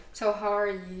So how are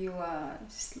you,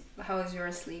 how is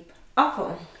your sleep?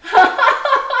 Awful.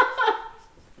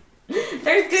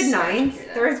 There's good nights.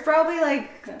 There's probably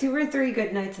like 2 or 3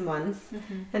 good nights a month.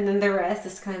 And then the rest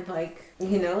is kind of like,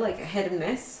 like a hit and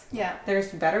miss. Yeah. There's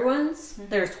better ones.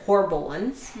 There's horrible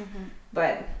ones.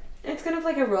 But it's kind of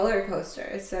like a roller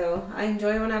coaster. So I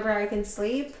enjoy whenever I can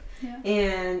sleep. Yeah.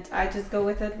 And I just go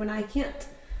with it when I can't.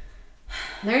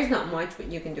 There's not much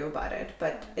what you can do about it,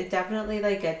 but it definitely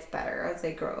like gets better as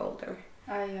they grow older.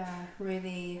 I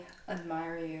really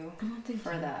admire you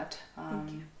for that.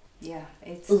 Yeah,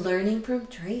 it's learning from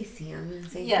Tracy. I'm gonna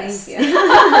say yes. Thank you.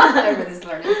 Everybody's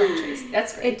learning from Tracy.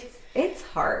 That's great. It's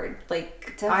hard.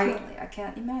 Like definitely, I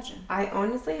can't imagine. I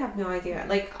honestly have no idea.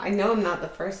 Like I know I'm not the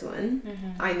first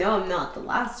one. I know I'm not the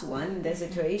last one in this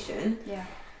situation. Yeah.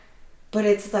 But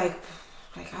it's like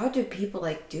how do people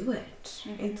like do it?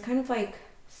 It's kind of like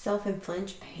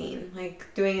self-inflicted pain. Like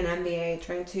doing an MBA,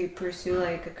 trying to pursue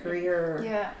like a career.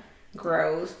 Yeah.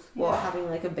 Growth while having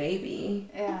like a baby.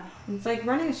 Yeah. It's like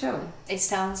running a show. It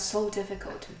sounds so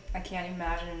difficult. I can't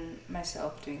imagine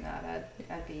myself doing that.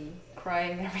 I'd be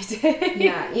crying every day.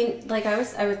 Yeah,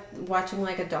 I was watching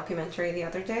like a documentary the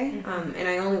other day, and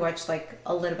I only watched like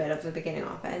a little bit of the beginning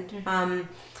of it.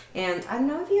 And I don't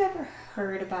know if you ever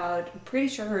heard about, I'm pretty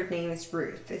sure her name is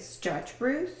Ruth. It's Judge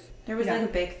Ruth. There was like a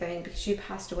big thing because she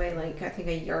passed away like I think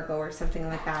a year ago or something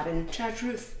like that. And Judge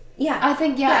Ruth. Yeah. I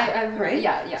think, I've heard. Right?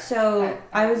 Yeah. So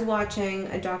I was watching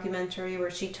a documentary where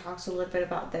she talks a little bit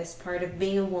about this part of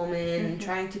being a woman and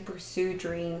trying to pursue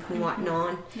dreams and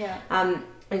whatnot. Yeah.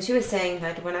 And she was saying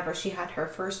that whenever she had her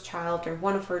first child or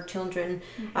one of her children,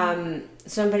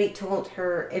 somebody told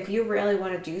her, if you really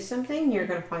want to do something, you're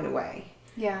going to find a way.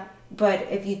 Yeah. But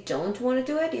if you don't want to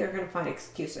do it, you're going to find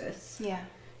excuses. Yeah.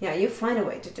 Yeah, you find a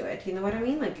way to do it. You know what I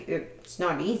mean? Like, it's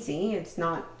not easy. It's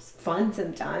not fun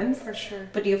sometimes. For sure.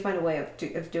 But you find a way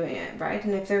of doing it, right?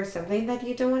 And if there's something that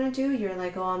you don't want to do, you're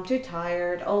like, oh, I'm too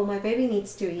tired. Oh, my baby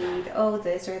needs to eat. Oh,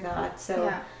 this or that.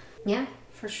 So, yeah.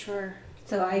 For sure.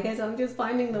 So I guess I'm just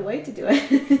finding the way to do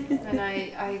it. And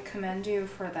I commend you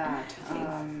for that.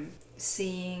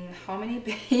 Seeing how many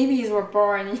babies were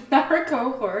born in our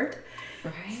cohort.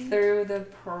 Right. Through the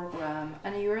program,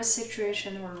 and your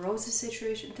situation or Rose's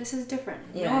situation, this is different.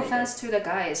 Yeah, no offense to the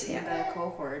guys in the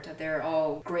cohort, they're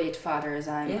all great fathers.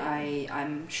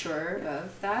 I'm sure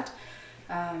of that.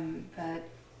 But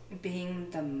being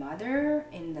the mother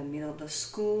in the middle of the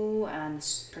school and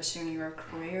pursuing your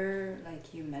career,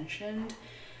 like you mentioned,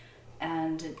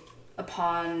 and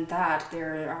upon that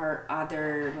there are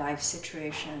other life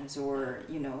situations, or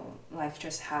life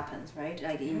just happens, right?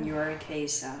 Like in your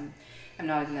case. I'm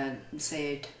not gonna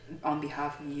say it on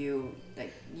behalf of you.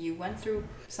 Like you went through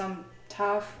some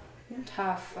tough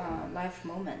life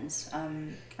moments.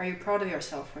 Are you proud of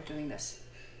yourself for doing this?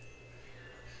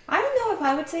 I don't know if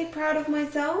I would say proud of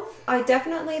myself. I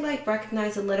definitely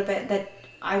recognize a little bit that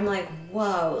I'm like,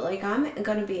 whoa, like I'm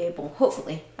gonna be able.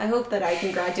 Hopefully, I hope that I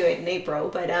can graduate in April.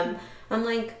 But I'm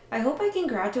like, I hope I can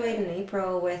graduate in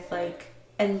April with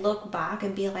and look back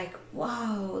and be like,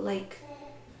 wow, like.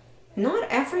 Not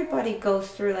everybody goes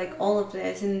through all of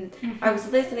this, and I was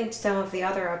listening to some of the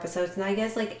other episodes, and I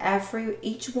guess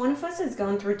each one of us has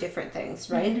gone through different things,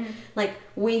 right? Like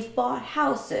we've bought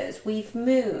houses, we've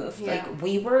moved,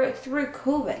 we were through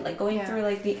COVID, going through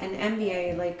an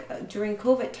MBA during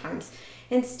COVID times,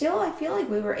 and still I feel like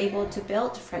we were able to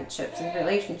build friendships and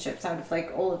relationships out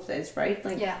of all of this, right?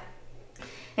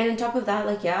 And on top of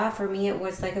that, for me it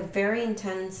was a very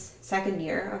intense second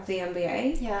year of the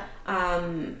MBA. Yeah.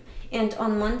 And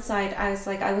on one side, I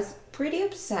was pretty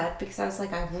upset because I was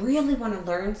like, I really want to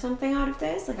learn something out of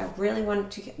this. I really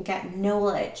wanted to get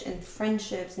knowledge and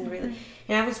friendships and really,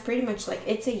 and I was pretty much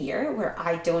it's a year where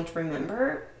I don't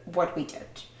remember what we did.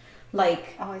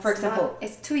 For example,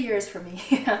 it's 2 years for me.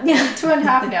 Yeah.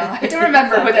 2.5 now. I don't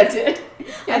remember what I did.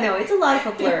 I know it's a lot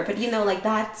of a blur, but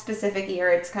that specific year,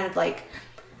 it's kind of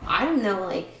I don't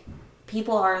know,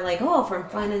 people are oh, from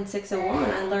Finance 601,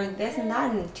 I learned this and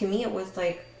that, and to me it was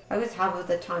I was half of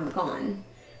the time gone,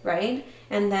 right?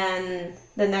 And then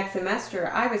the next semester,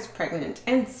 I was pregnant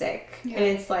and sick. Yeah. And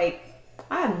it's I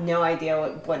have no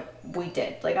idea what we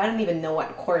did. I don't even know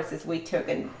what courses we took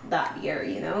in that year,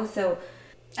 So...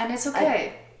 And it's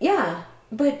okay.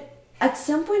 But at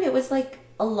some point it was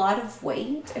a lot of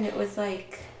weight, and it was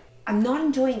I'm not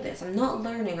enjoying this. I'm not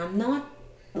learning. I'm not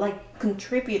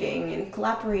contributing and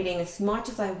collaborating as much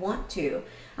as I want to.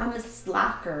 I'm a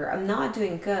slacker. I'm not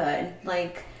doing good.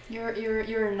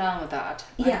 You're none of that.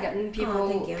 Yeah. And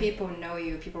people know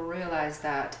you. People realize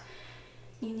that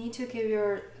you need to give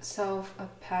yourself a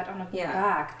pat on the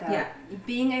back. That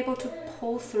being able to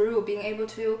pull through, being able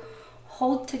to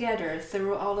hold together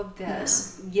through all of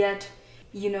this, yet,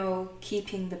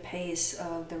 keeping the pace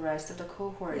of the rest of the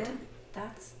cohort. Yeah.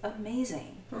 That's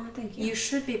amazing. Oh, thank you. You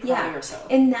should be proud of yourself.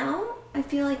 And now I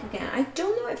feel like, again, I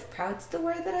don't know if proud's the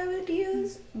word that I would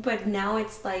use, but now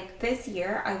it's like this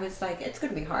year I was like, it's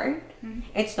going to be hard. Mm-hmm.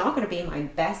 It's not going to be my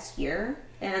best year.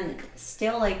 And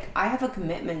still, like, I have a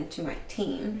commitment to my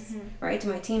teams, right? To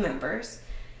my team members.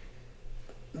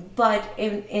 But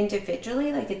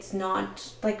individually, like, it's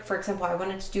not, like, for example, I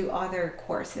wanted to do other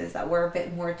courses that were a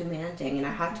bit more demanding, and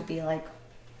I had to be like,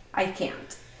 I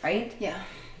can't, right? Yeah.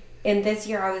 And this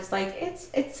year I was like,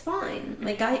 it's fine.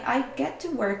 Like, I get to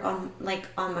work on my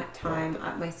time,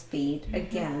 at my speed.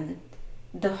 Again,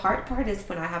 the hard part is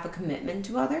when I have a commitment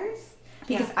to others,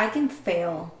 because I can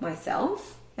fail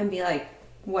myself and be like,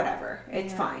 whatever,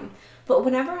 it's fine. But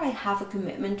whenever I have a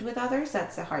commitment with others,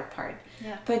 that's the hard part.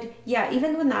 Yeah. But yeah,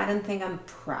 even when I don't think I'm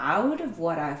proud of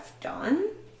what I've done,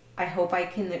 I hope I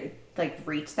can like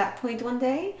reach that point one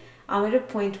day. I'm at a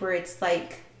point where it's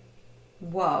like,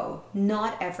 whoa,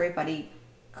 not everybody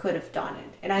could have done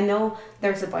it. And I know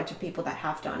there's a bunch of people that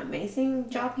have done an amazing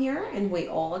job here, and we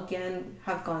all again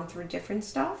have gone through different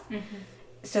stuff. Mm-hmm.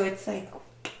 So it's like,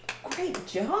 great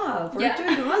job. We're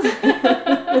doing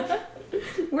awesome.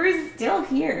 We're still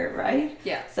here, right?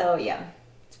 Yeah. So yeah,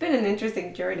 it's been an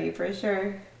interesting journey for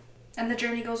sure. And the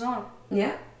journey goes on.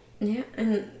 Yeah. Yeah.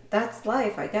 And that's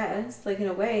life, I guess. Like, in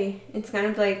a way, it's kind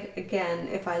of like, again,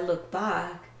 if I look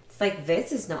back, like,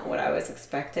 this is not what I was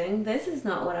expecting. This is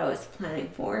not what I was planning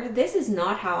for. This is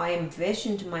not how I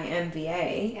envisioned my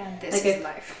MBA. Yeah, this is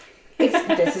life.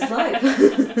 This is life.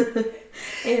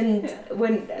 And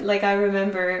when, like, I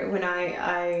remember when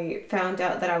I found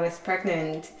out that I was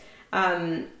pregnant,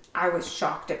 I was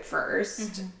shocked at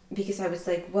first because I was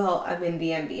like, well, I'm in the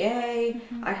MBA.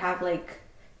 I have, like,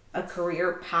 a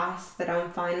career path that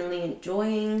I'm finally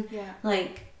enjoying. Yeah.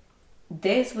 Like,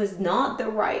 this was not the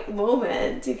right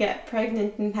moment to get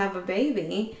pregnant and have a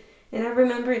baby. And I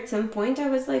remember at some point I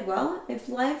was like, well, if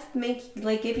life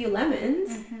give you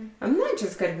lemons, I'm not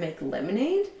just going to make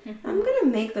lemonade. I'm going to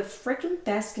make the freaking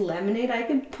best lemonade I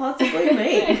can possibly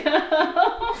make.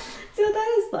 So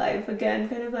that is life. Again,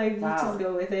 kind of like, you just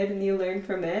go with it and you learn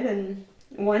from it. And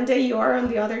one day you are on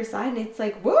the other side and it's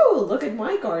like, whoa, look at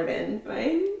my garden,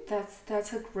 right?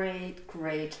 That's a great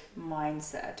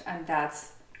mindset. And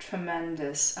that's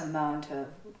tremendous amount of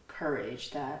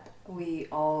courage that we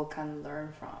all can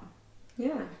learn from.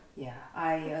 Yeah,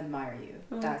 I admire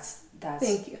you. That's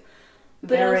thank you. But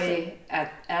very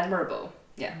also, admirable.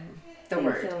 Yeah, the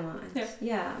word. So much.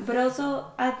 Yeah, but also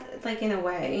in a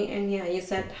way, and yeah, you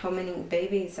said how many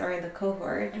babies are in the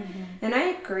cohort, and I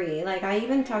agree. Like, I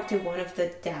even talked to one of the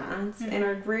dads in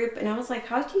our group, and I was like,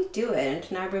 "How do you do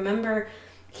it?" And I remember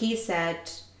he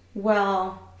said,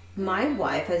 "Well, my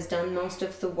wife has done most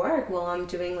of the work while I'm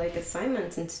doing like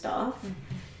assignments and stuff."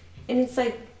 And it's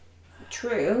like,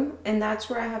 true. And that's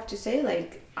where I have to say,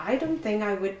 like, I don't think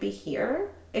I would be here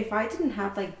if I didn't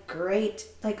have like great,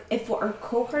 like, if our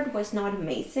cohort was not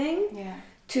amazing.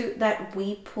 To that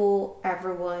we pull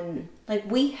everyone, like,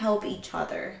 we help each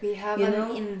other. We have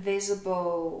an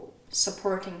invisible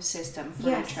supporting system for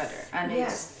each other, and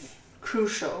it's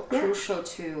crucial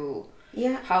to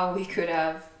how we could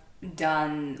have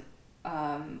done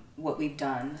what we've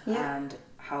done, and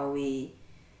how we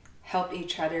help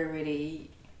each other, really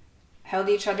held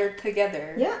each other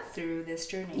together through this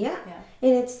journey. And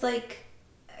it's like,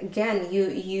 again,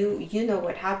 you know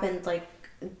what happened like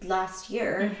last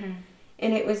year,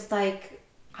 and it was like,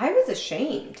 I was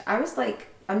ashamed. I was like,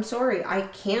 I'm sorry, I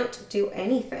can't do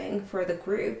anything for the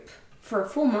group for a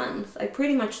full month. I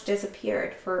pretty much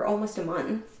disappeared for almost a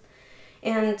month,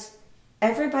 and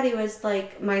everybody was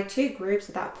like, my two groups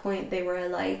at that point, they were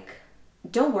like,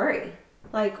 don't worry,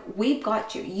 like, we've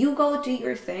got you. You go do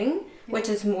your thing, which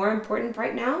is more important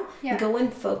right now. Go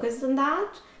and focus on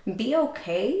that. Be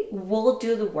okay. We'll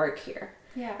do the work here.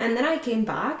 And then I came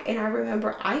back, and I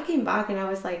remember I came back and I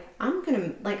was like, I'm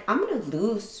gonna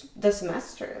lose the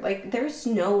semester. Like, there's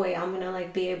no way I'm gonna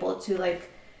like be able to like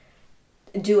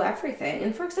do everything.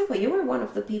 And for example, you were one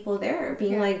of the people there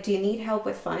being like, do you need help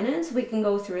with finance? We can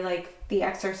go through like the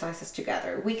exercises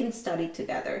together. We can study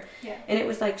together. And it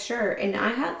was like, sure. And I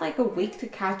had like a week to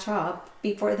catch up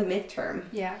before the midterm.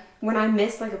 When I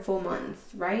missed like a full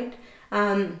month, right?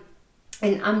 And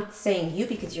I'm saying you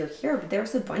because you're here, but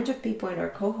there's a bunch of people in our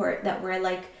cohort that were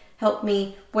like, help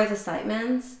me with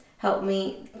assignments, help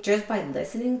me just by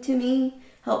listening to me,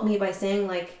 help me by saying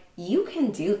like, you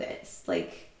can do this.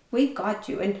 Like, we've got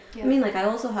you. And I mean, like, I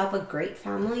also have a great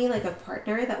family, like a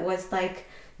partner that was like,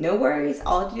 no worries,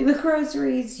 I'll do the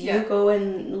groceries. You go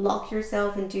and lock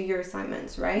yourself and do your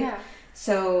assignments, right?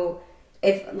 So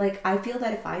I feel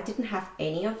that if I didn't have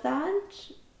any of that,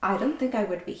 I don't think I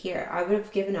would be here. I would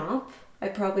have given up. I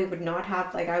probably would not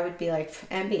have, I would be like,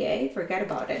 MBA, forget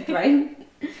about it, right?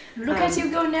 Look at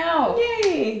you go now.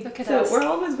 Yay! Look at us. So we're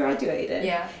almost graduated.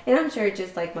 Yeah. And I'm sure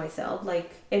just like myself,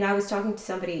 and I was talking to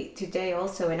somebody today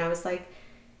also, and I was like,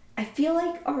 I feel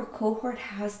like our cohort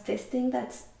has this thing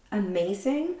that's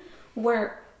amazing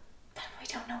where... But we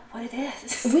don't know what it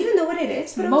is. We don't know what it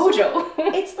is, but Mojo. Also,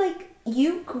 it's like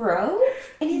you grow,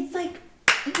 and it's like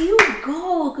you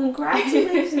go.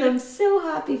 Congratulations. I'm so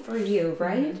happy for you,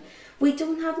 right? Mm-hmm. We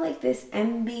don't have like this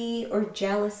envy or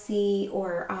jealousy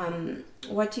or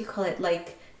what do you call it,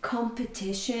 like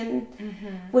competition,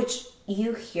 which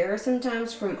you hear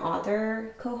sometimes from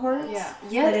other cohorts.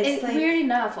 Yeah, it's weird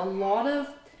enough, a lot of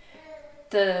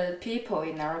the people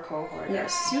in our cohort are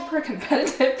super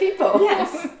competitive people.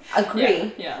 Yes,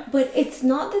 agree. Yeah. But it's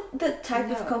not the type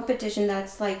of competition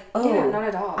that's like, not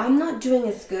at all. I'm not doing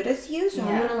as good as you, so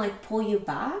I'm gonna like pull you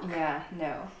back. Yeah,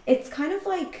 no. It's kind of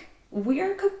like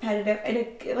we're competitive, and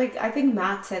I think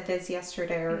Matt said this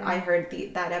yesterday, or I heard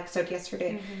that episode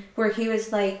yesterday, where he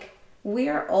was like, we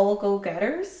are all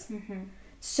go-getters.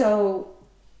 So,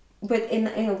 but in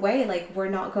a way, like, we're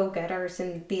not go-getters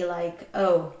and be like,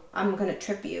 oh, I'm gonna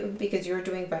trip you because you're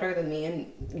doing better than me,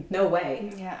 and no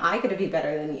way, I gotta be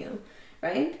better than you,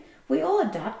 right? We all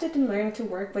adapted and learned to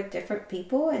work with different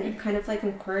people and kind of like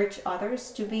encourage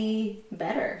others to be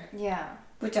better. Yeah.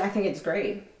 Which I think is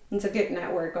great. It's a good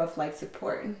network of like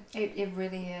support. It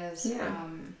really is.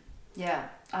 Yeah.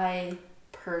 I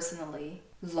personally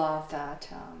love that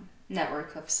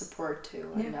network of support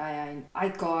too, and I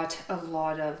got a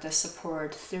lot of the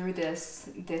support through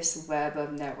this web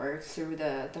of network, through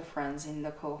the friends in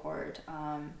the cohort,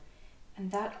 and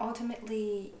that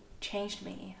ultimately changed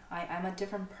me. I'm a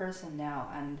different person now,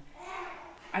 and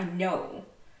I know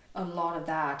a lot of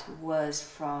that was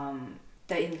from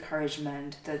the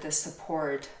encouragement, the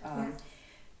support,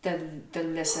 the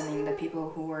listening, the people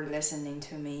who were listening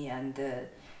to me, and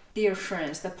the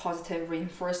assurance, the positive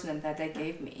reinforcement that they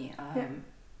gave me.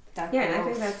 That growth, I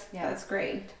think that's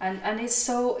great. And it's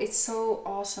so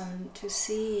awesome to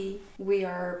see we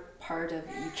are part of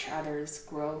each other's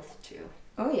growth too.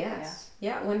 Oh yes,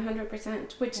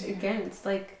 100%. Which again, it's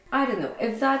like, I don't know,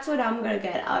 if that's what I'm gonna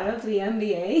get out of the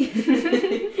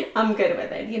MBA, I'm good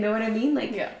with it. You know what I mean?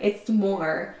 Like, it's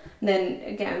more than,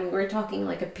 again, we're talking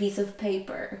like a piece of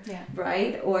paper,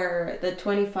 right? Or the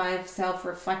 25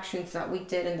 self-reflections that we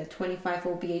did and the 25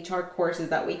 OBHR courses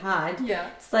that we had. Yeah.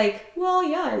 It's like, well,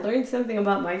 I learned something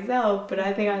about myself, but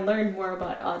I think I learned more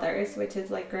about others, which is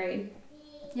like great.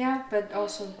 Yeah, but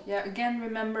also, again,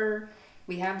 remember,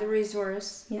 we have the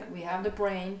resource, we have the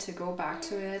brain to go back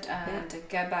to it and to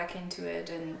get back into it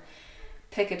and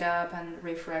pick it up and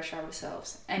refresh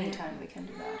ourselves anytime we can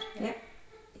do that.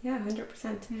 Yeah,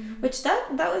 100%. Which that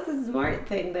was a smart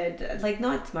thing that, like,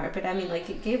 not smart, but I mean, like,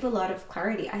 it gave a lot of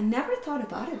clarity. I never thought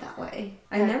about it that way.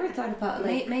 I never thought about,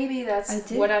 like... Maybe that's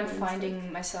what I'm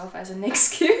finding myself as an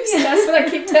excuse. That's what I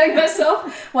keep telling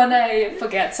myself when I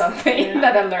forget something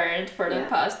that I learned for the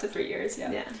past 3 years.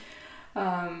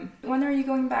 When are you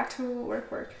going back to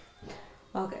work?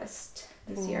 August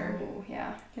this year.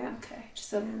 Yeah. Okay.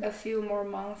 Just a few more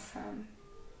months.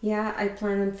 I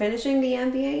plan on finishing the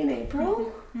MBA in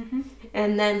April,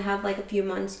 and then have like a few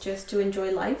months just to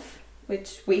enjoy life,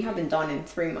 which we haven't done in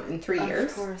 3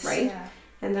 years, course, right? Yeah.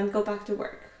 And then go back to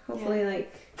work. Hopefully,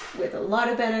 like with a lot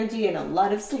of energy and a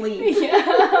lot of sleep.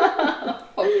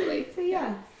 Hopefully.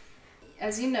 So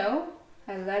as you know,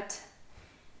 I let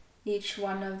each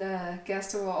one of the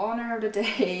guests of honor of the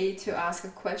day to ask a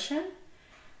question.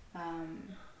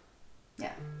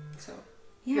 So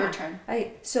your turn.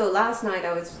 So last night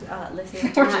I was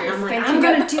listening to that, and I'm like, I'm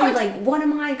gonna do like, what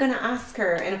am I gonna ask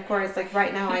her? And of course, like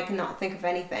right now I cannot think of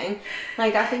anything.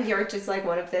 Like, I think you're just like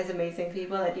one of those amazing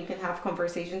people that you can have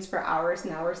conversations for hours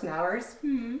and hours and hours.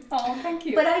 Oh, thank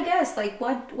you. But I guess like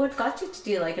what got you to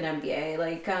do like an MBA?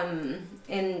 Like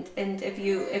and if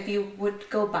you would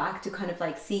go back to kind of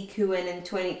like CQN in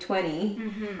 2020,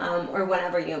 or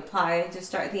whenever you apply to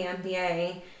start the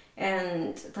MBA.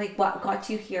 And like, what got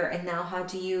you here, and now how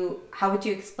would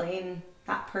you explain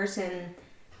that person?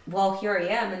 Well, here I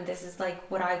am, and this is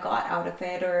like what I got out of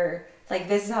it, or like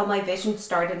this is how my vision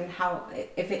started, and how,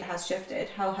 if it has shifted,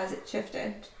 how has it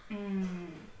shifted?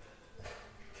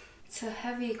 It's a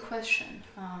heavy question.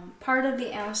 Part of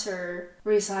the answer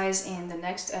resides in the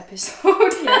next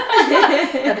episode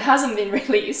that hasn't been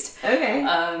released. Okay.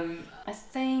 I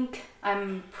think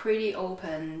I'm pretty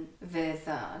open with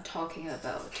talking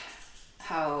about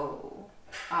how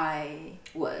I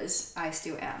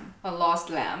still am a lost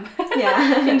lamb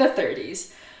Yeah. in the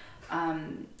 30s.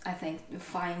 I think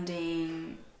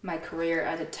finding my career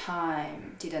at the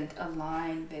time didn't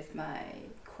align with my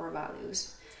core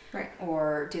values. Right.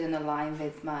 Or didn't align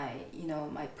with my,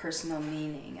 my personal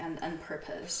meaning and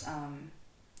purpose.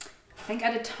 I think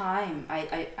at the time,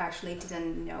 I actually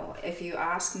didn't know. If you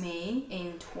ask me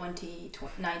in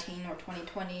 2019 or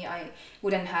 2020, I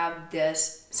wouldn't have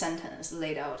this sentence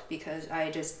laid out because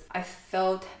I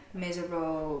felt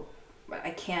miserable, but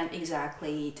I can't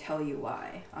exactly tell you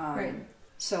why. Right.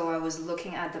 So I was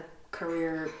looking at the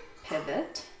career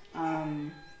pivot,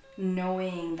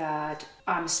 knowing that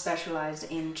I'm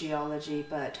specialized in geology,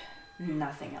 but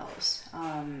nothing else.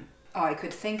 All I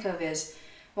could think of is,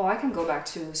 well, I can go back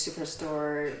to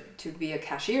Superstore to be a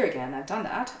cashier again. I've done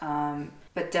that.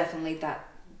 But definitely that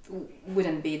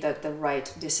wouldn't be the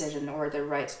right decision or the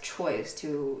right choice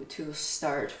to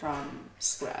start from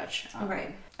scratch.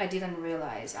 Right. I didn't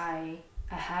realize I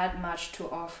had much to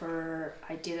offer.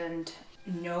 I didn't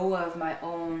know of my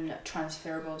own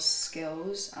transferable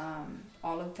skills,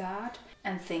 all of that,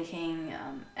 and thinking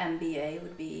MBA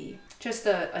would be just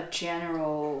a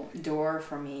general door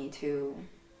for me to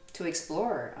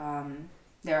explore.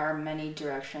 There are many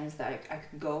directions that I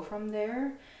could go from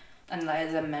there, and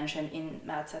as I mentioned in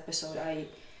Matt's episode, I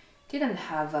didn't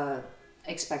have a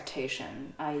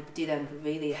expectation. I didn't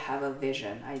really have a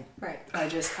vision. I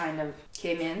just kind of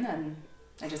came in and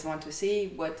I just want to see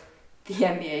what the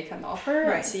MBA can offer,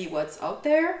 and see what's out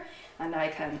there, and I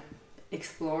can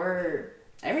explore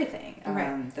everything.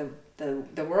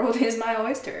 The world is my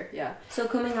oyster. Yeah. So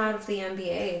coming out of the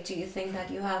MBA, do you think that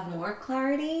you have more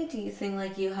clarity? Do you think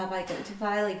like you have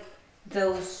identified like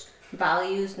those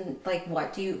values and like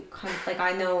what do you kind of like?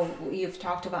 I know you've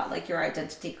talked about like your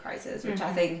identity crisis, which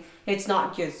I think it's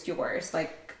not just yours.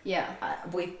 Like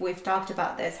we've talked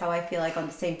about this, how I feel like on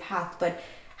the same path, but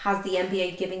has the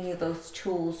MBA given you those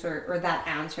tools or that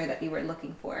answer that you were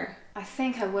looking for? I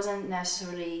think I wasn't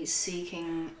necessarily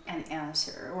seeking an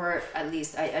answer, or at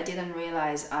least I didn't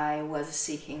realize I was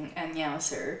seeking an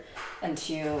answer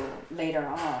until later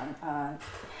on.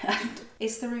 And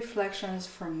it's the reflections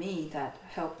for me that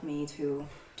helped me to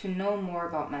know more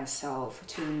about myself,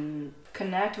 to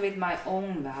connect with my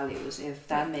own values, if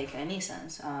that makes any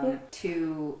sense,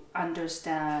 to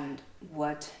understand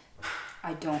what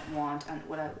I don't want and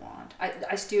what I want.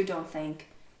 I still don't think,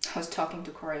 I was talking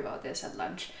to Corey about this at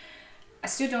lunch, I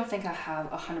still don't think I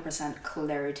have 100%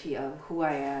 clarity of who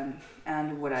I am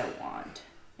and what I want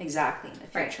exactly in the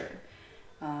future.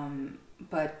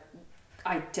 But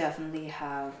I definitely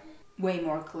have way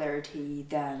more clarity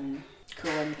than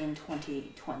going in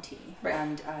 2020.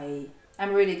 And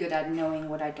I'm really good at knowing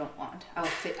what I don't want.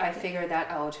 I figure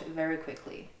that out very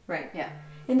quickly. Right. Yeah.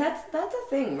 And that's the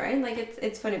thing, right? Like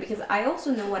it's funny because I also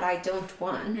know what I don't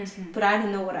want, but I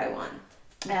don't know what I want.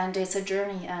 And it's a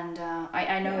journey, and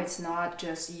I know it's not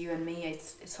just you and me,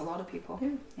 it's a lot of people.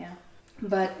 Yeah.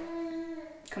 But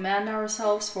commend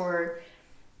ourselves for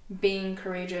being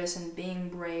courageous and being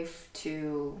brave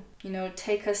to,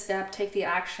 take a step, take the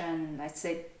action. I'd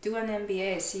say do an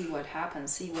MBA, see what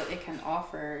happens, see what it can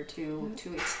offer to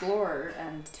explore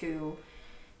and to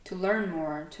learn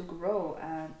more, to grow.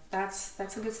 That's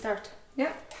a good start.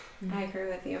 Yeah, I agree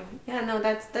with you. Yeah, no,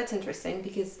 that's interesting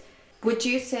because would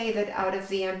you say that out of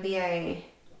the MBA,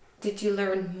 did you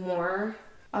learn more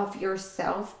of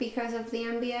yourself because of the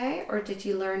MBA, or did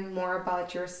you learn more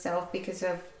about yourself because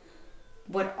of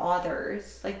what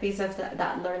others, like because of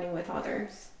that learning with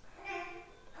others?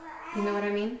 You know what I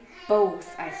mean?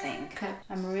 Both, I think. Okay.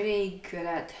 I'm really good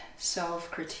at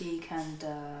self-critique and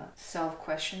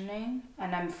self-questioning,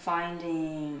 and I'm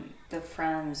finding the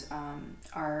friends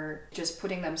are just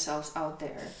putting themselves out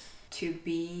there to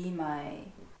be my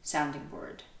sounding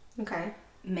board. Okay.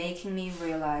 Making me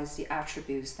realize the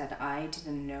attributes that I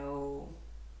didn't know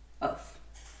of.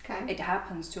 Okay. It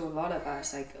happens to a lot of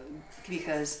us,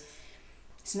 because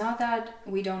it's not that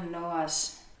we don't know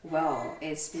us well,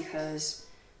 it's because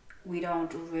we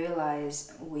don't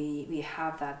realize we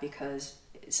have that, because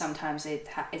sometimes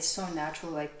it's so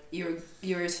natural, like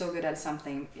you're so good at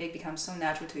something, it becomes so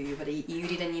natural to you, but you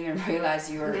didn't even realize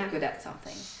you were good at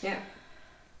something. Yeah.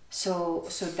 So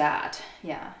that,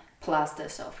 plus the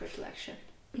self-reflection.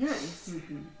 Nice.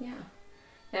 Mm-hmm. Yeah.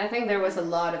 I think there was a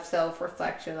lot of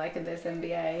self-reflection, like in this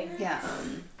MBA. Yeah.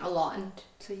 A lot.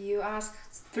 So you asked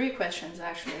 3 questions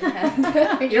actually,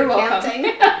 and you're welcome.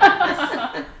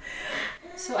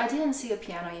 So I didn't see a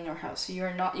piano in your house. So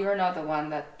you're not the one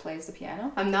that plays the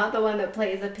piano? I'm not the one that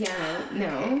plays the piano. No.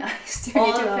 Okay. I still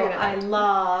need to figure that out. I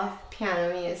love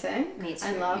piano music. Me too.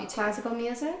 I love classical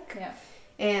music. Yeah.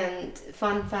 And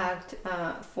fun fact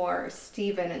for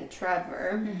Steven and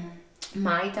Trevor,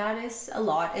 my dad is a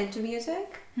lot into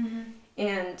music.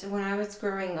 And when I was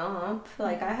growing up,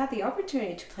 like I had the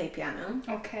opportunity to play piano.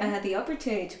 Okay. I had the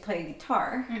opportunity to play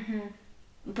guitar.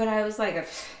 But I was like,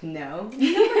 no.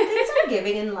 You know, when things are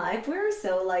giving in life, we're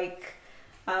so like,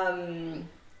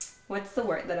 what's the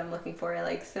word that I'm looking for?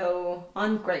 Like so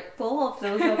ungrateful of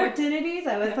those opportunities.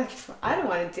 I was like, I don't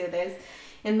want to do this.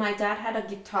 And my dad had a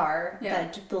guitar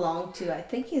that belonged to, I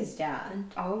think, his dad.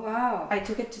 Oh, wow. I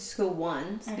took it to school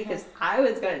once because I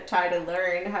was going to try to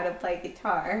learn how to play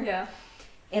guitar. Yeah.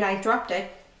 And I dropped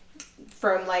it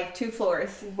from like 2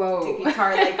 floors. Whoa. The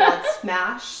guitar like got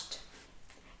smashed.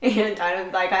 And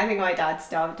I think my dad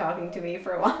stopped talking to me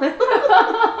for a while. Because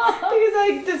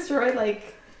I destroyed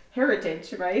like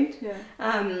heritage, right? Yeah.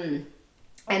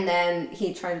 And then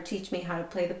he tried to teach me how to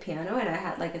play the piano, and I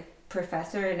had like a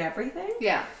professor and everything.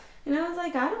 Yeah. And I was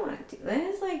like, I don't want to do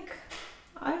this. Like,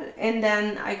 and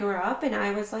then I grew up, and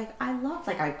I was like,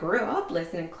 I grew up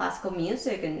listening to classical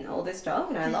music and all this stuff,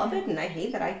 and I love it, and I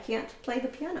hate that I can't play the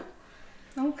piano.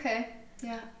 Okay.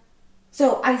 Yeah.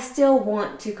 So I still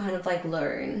want to kind of like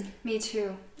learn. Me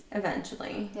too.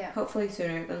 Eventually. Yeah. Hopefully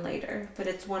sooner than later. But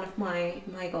it's one of my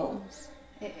goals.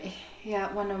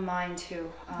 Yeah, one of mine too.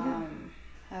 I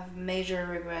have major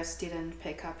regrets didn't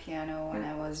pick up piano when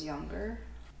I was younger.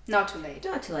 Not too late.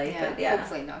 Not too late, Yeah, but yeah.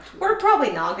 hopefully not too late. We're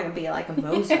probably not going to be like a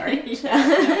Mozart.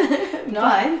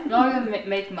 Not gonna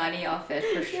make money off it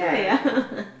for sure.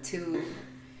 Yeah.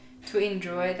 To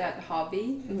enjoy that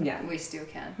hobby, Yeah. we still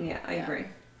can. Yeah, I agree.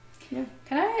 Yeah.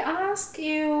 Can I ask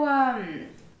you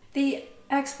the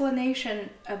explanation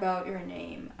about your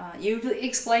name? You've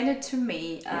explained it to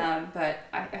me, but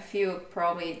I feel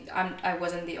probably I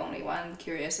wasn't the only one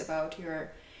curious about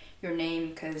your name,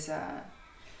 because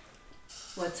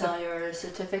what's on your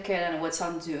certificate and what's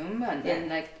on Zoom, and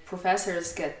like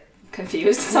professors get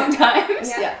confused sometimes.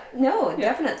 Yeah. No,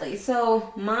 definitely.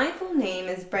 So my full name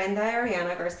is Brenda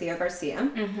Ariana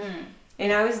Garcia.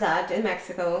 And I was that in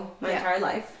Mexico my entire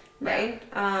life. Right?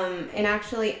 And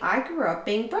actually, I grew up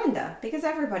being Brenda, because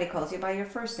everybody calls you by your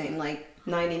first name, like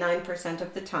 99%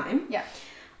 of the time. Yeah.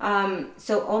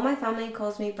 So all my family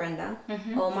calls me Brenda.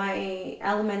 All my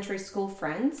elementary school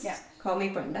friends call me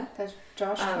Brenda. Does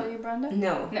Josh call you Brenda?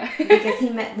 No, because he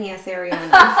met me as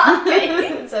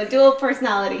Ariana. So dual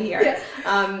personality here.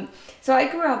 Yeah. So I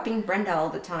grew up being Brenda all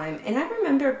the time, and I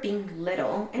remember being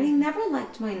little, and I never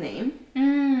liked my name.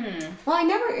 Well,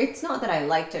 it's not that I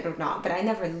liked it or not, but I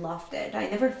never loved it. I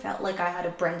never felt like I had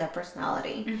a Brenda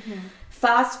personality.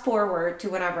 Fast forward to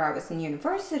whenever I was in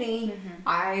university,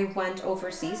 I went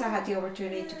overseas. I had the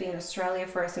opportunity to be in Australia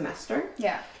for a semester.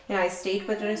 Yeah. And I stayed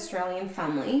with an Australian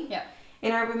family. Yeah.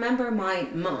 And I remember my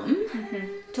mom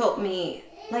told me,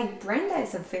 like, Brenda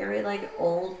is a very, like,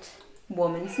 old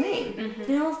woman's name.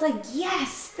 And I was like,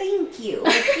 yes, thank you.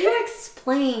 Like, you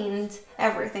explained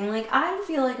everything. Like, I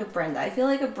feel like a Brenda. I feel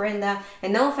like a Brenda,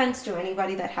 and no offense to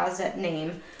anybody that has that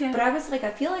name, but I was like,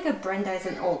 I feel like a Brenda is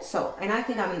an old soul, and I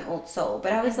think I'm an old soul,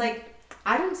 but I was like,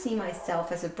 I don't see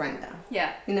myself as a Brenda.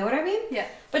 Yeah. You know what I mean? Yeah.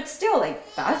 But still,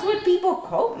 like, that's what people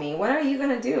call me. What are you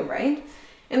gonna do, right?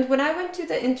 And when I went to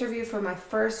the interview for my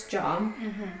first job,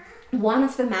 one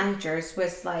of the managers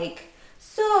was like,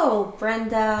 so,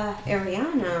 Brenda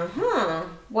Ariana,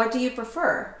 what do you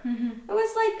prefer? I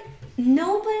was like,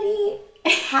 nobody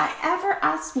had ever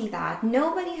asked me that.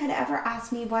 Nobody had ever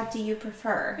asked me, what do you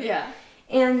prefer? Yeah.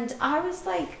 And I was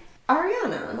like,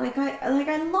 Ariana, like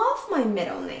I love my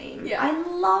middle name. Yeah. I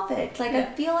love it. Like, I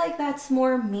feel like that's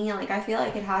more me. Like, I feel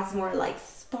like it has more like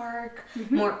spark,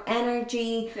 more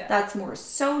energy. Yeah. That's more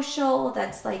social.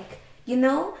 That's like, you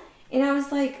know? And I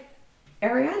was like,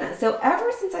 Ariana. So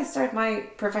ever since I started my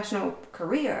professional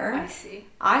career,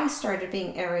 I started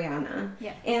being Ariana.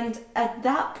 Yeah. And at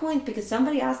that point, because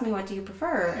somebody asked me, what do you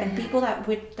prefer? And people that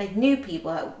would, like, new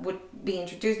people that would be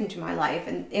introduced into my life,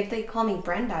 and if they call me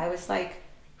Brenda, I was like,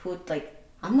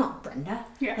 I'm not Brenda.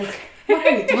 Yeah. Like, what are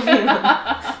you talking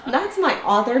about? That's my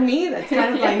other me. That's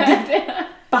kind of like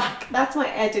back. That's my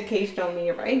educational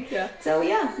me, right? Yeah. So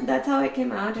yeah, that's how it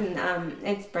came out, and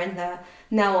it's Brenda.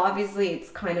 Now, obviously, it's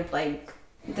kind of like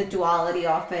the duality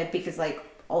of it, because like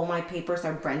all my papers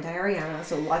are Brenda Ariana,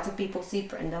 so lots of people see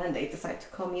Brenda and they decide to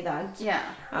call me that. Yeah.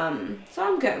 So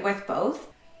I'm good with both.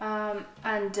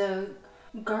 And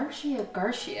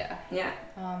Garcia. Yeah.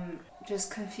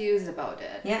 Just confused about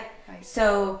it. Yeah.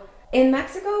 So in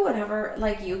Mexico, whenever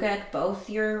like you get both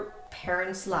your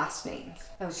parents' last names.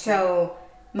 Okay. So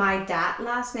my dad's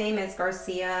last name is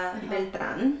Garcia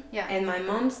Beltran, and my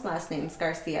mom's last name is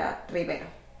Garcia Rivero.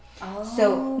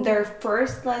 So their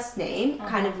first last name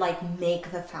kind of like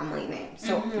make the family name.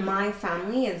 So my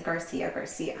family is Garcia.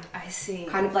 I see.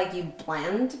 Kind of like you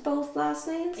blend both last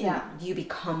names and you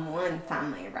become one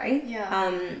family, right?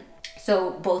 Yeah.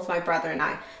 So both my brother and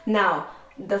I. Now,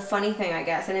 the funny thing, I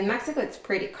guess, and in Mexico it's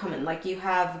pretty common. Like you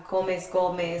have Gomez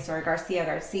or Garcia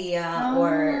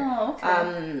or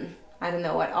I don't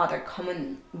know what other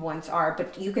common ones are,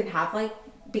 but you can have like,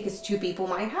 because two people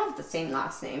might have the same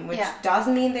last name, which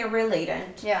doesn't mean they're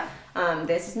related. Yeah.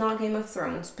 This is not Game of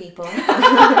Thrones, people. but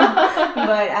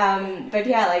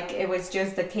yeah, like it was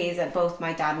just the case that both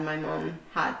my dad and my mom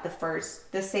had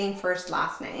the same first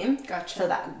last name. Gotcha. So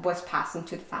that was passing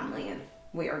to the family, and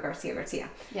we are Garcia.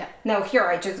 Yeah. Now here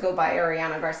I just go by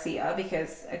Ariana Garcia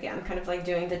because again, kind of like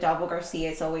doing the double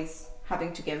Garcia is always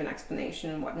having to give an explanation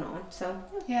and whatnot. So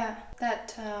yeah,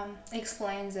 that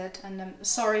explains it. And I'm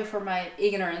sorry for my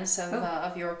ignorance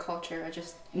of your culture. I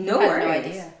just had no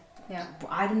idea. Yeah,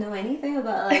 I don't know anything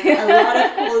about like a lot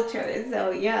of cultures.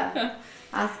 So yeah,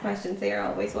 ask questions. They are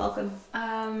always welcome.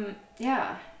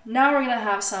 Yeah. Now we're gonna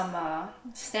have some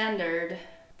standard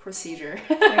procedure.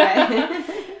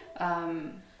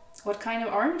 What kind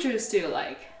of orange juice do you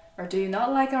like? Or do you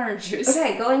not like orange juice?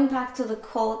 Okay, going back to the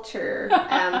culture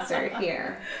answer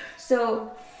here.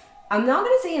 So, I'm not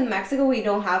going to say in Mexico we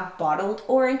don't have bottled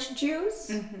orange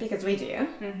juice, because we do.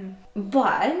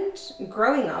 But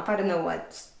growing up, I don't know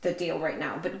what's the deal right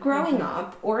now, but growing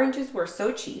up, oranges were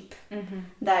so cheap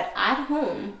that at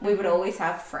home we would always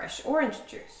have fresh orange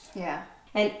juice. Yeah.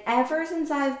 And ever since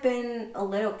I've been a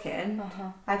little kid,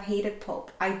 I've hated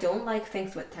pulp. I don't like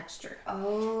things with texture.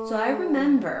 Oh. So I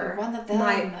remember one of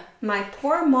them. my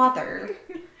poor mother,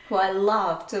 who I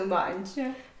loved so much,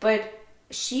 but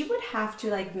she would have to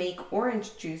like make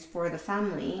orange juice for the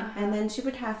family, and then she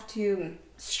would have to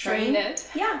strain it.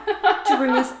 Yeah, to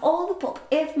remove all the pulp.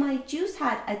 If my juice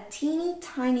had a teeny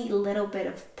tiny little bit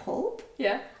of pulp,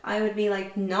 I would be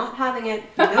like, not having it.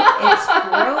 Nope, it's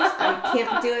gross. I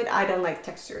can't do it. I don't like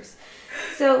textures.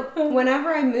 So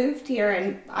whenever I moved here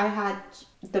and I had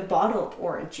the bottled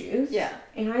orange juice,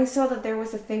 and I saw that there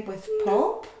was a thing with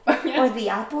pulp or the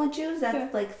apple juice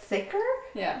that's like thicker.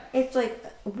 Yeah, it's like,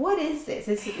 what is this?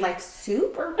 Is it like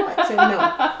soup or what? So no,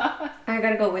 I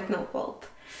gotta go with no pulp.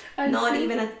 Not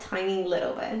even a tiny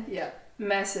little bit. Yeah.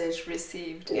 Message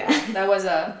received. Yeah. That was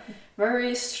a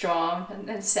very strong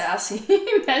and sassy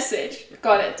message.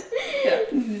 Got it. Yeah.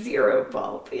 Zero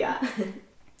pulp. Yeah.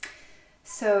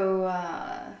 So,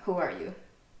 who are you?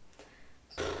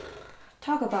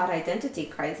 Talk about identity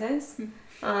crisis.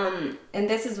 And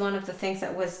this is one of the things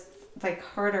that was like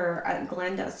harder at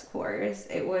Glenda's course.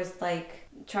 It was like,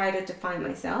 try to define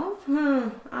myself.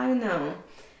 I don't know.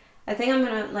 I think I'm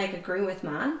gonna like agree with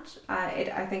Matt.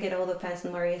 I think it all depends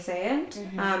on where you say it.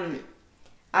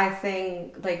 I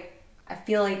think like I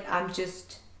feel like I'm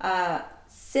just a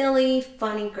silly,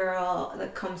 funny girl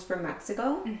that comes from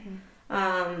Mexico.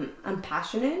 I'm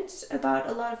passionate about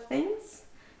a lot of things,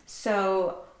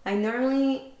 so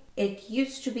it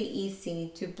used to be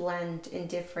easy to blend in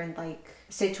different like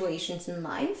situations in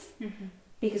life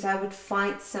because I would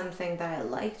find something that I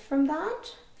liked from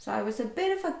that. So I was a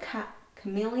bit of a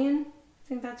chameleon. I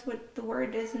think that's what the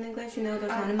word is in English. You know,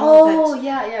 those animals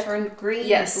that turn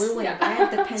green and blue and red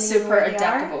depending on where they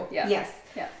adaptable. Are. Yes.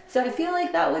 Yeah. So I feel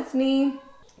like that was me.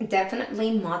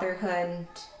 Definitely motherhood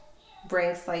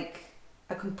brings like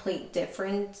a complete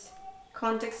different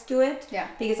context to it. Yeah.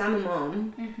 Because I'm a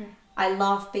mom. I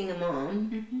love being a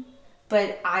mom.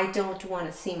 But I don't want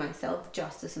to see myself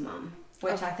just as a mom.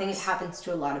 Which I think it happens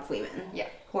to a lot of women. Yeah.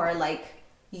 Who are like,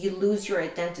 you lose your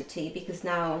identity because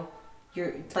now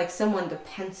you're like someone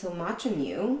depends so much on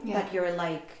you that you're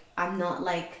like, I'm not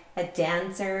like a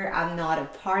dancer, I'm not a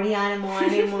party animal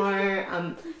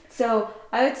anymore. So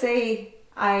I would say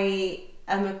I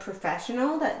am a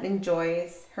professional that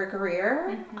enjoys her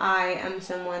career. I am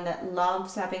someone that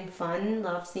loves having fun,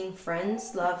 loves seeing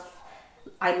friends,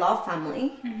 I love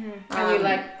family.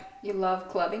 And you love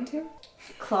clubbing too?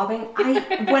 Clubbing,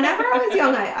 whenever I was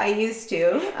young, I used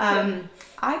to.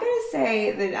 I gotta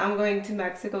say that I'm going to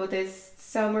Mexico this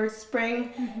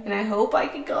spring, and I hope I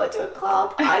can go to a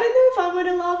club. I don't know if I'm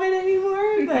gonna love it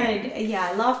anymore, but yeah,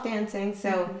 I love dancing,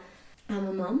 so I'm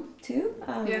a mom too.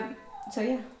 So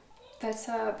yeah, that's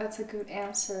a good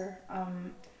answer.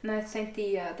 And I think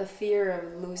the fear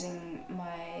of losing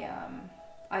my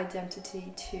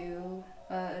identity to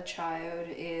a child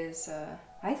is.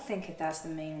 I think that's the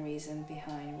main reason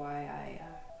behind why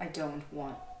I don't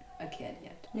want a kid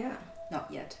yet. Yeah.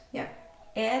 Not yet. Yeah.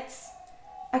 It's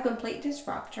a complete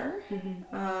disruptor.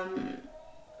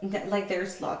 Like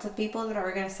there's lots of people that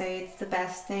are going to say it's the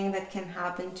best thing that can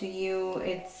happen to you.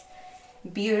 It's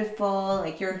beautiful,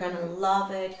 like you're gonna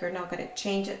love it, you're not gonna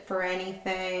change it for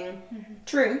anything.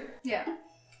 True. Yeah.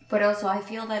 But also I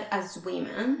feel that as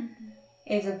women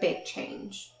is a big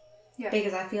change. Yeah.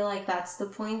 Because I feel like that's the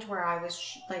point where I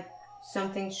was like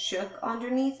something shook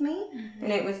underneath me,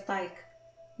 and it was like,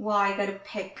 well, I gotta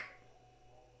pick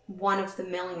one of the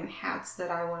million hats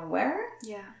that I want to wear.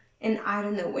 Yeah. And I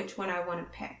don't know which one I want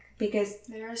to pick because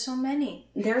there are so many.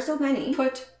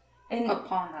 Put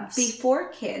upon us. Before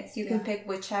kids, you can pick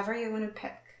whichever you want to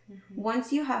pick.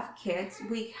 Once you have kids,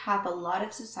 we have a lot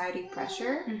of society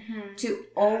pressure to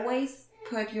always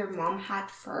put your mom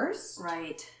hat first.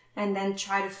 Right. And then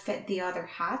try to fit the other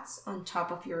hats on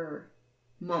top of your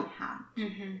mom hat.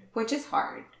 Which is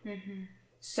hard.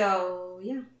 So,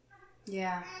 yeah.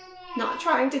 Yeah. Not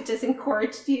trying to just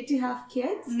encourage you to have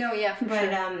kids. No, yeah, for sure.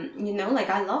 But, you know, like,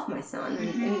 I love my son.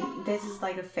 And this is,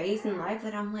 like, a phase in life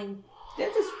that I'm like,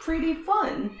 this is pretty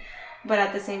fun. But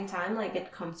at the same time, like,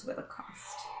 it comes with a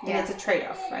cost. Yeah. And it's a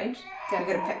trade-off, right?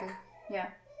 Definitely. You gotta pick. Yeah.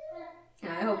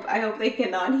 I hope they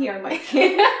cannot hear my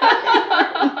kid.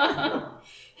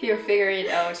 He'll figure it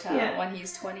out when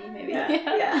he's 20, maybe.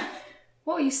 Yeah.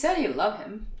 Well, you said you love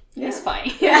him. Yeah. It's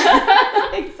fine.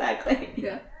 Yeah. Exactly.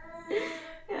 Yeah.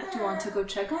 Do you want to go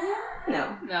check on him?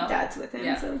 No. Dad's with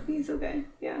him, so he's okay.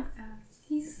 Yeah.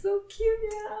 He's so cute.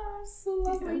 Yeah, so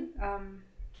lovely.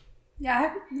 Yeah, I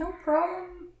have no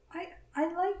problem.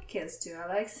 I like kids too. I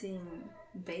like seeing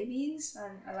babies,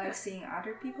 and I like seeing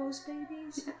other people's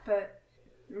babies. Yeah. But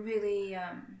really,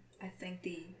 I think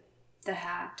the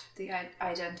hat, the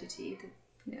identity,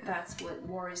 that's what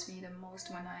worries me the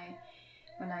most when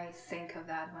I think of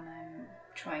that, when I'm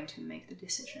trying to make the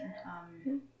decision.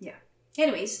 Yeah.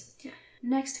 Anyways,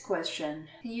 next question.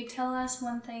 Can you tell us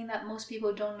one thing that most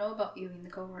people don't know about you in the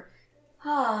cohort?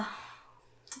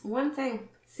 One thing.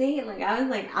 See, like, I was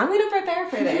like, I'm going to prepare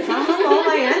for this. I have all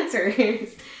my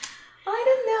answers. I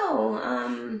don't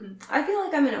know. I feel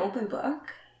like I'm an open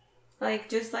book. Like,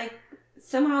 just like,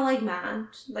 somehow like mad.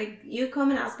 Like, you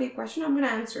come and ask me a question, I'm going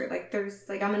to answer it.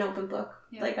 Like, I'm an open book.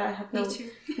 Yeah. Like, I have no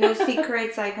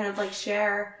secrets. I kind of like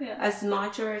share as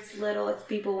much or as little as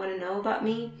people want to know about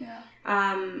me. Yeah.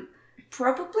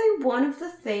 Probably one of the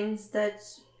things that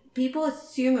people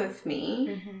assume of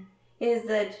me is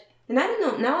that, and I don't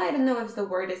know, now I don't know if the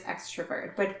word is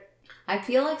extrovert, but I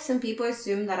feel like some people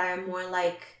assume that I am more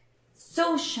like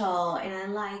social and I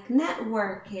like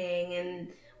networking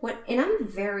and I'm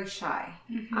very shy.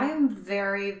 I am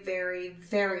very, very,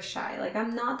 very shy. Like,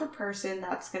 I'm not the person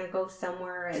that's going to go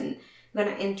somewhere and going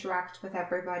to interact with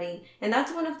everybody. And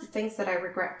that's one of the things that I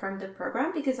regret from the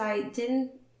program, because I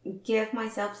didn't give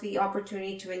myself the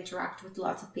opportunity to interact with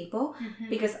lots of people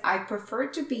because I prefer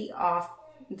to be off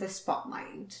the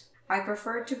spotlight. I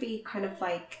prefer to be kind of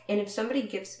like, and if somebody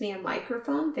gives me a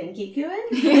microphone, thank you, Kuan.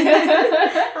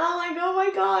 I'm like, oh my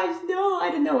gosh, no,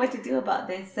 I don't know what to do about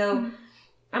this. So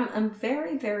I'm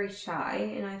very, very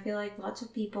shy, and I feel like lots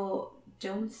of people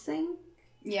don't think.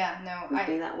 Yeah, no,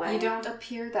 that way. You don't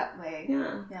appear that way.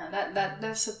 Yeah,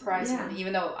 that surprised me.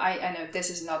 Even though I know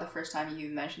this is not the first time you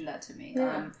mentioned that to me.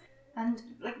 Yeah. And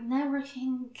like,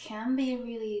 networking can be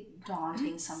really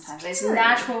daunting sometimes. It's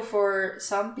natural for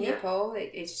some people.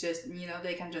 It's just, you know,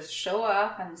 they can just show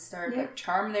up and start like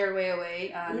charm their way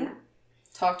away and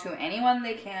talk to anyone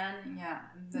they can. Yeah,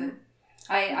 but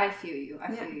I feel you.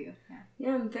 I feel you.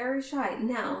 Yeah, I'm very shy.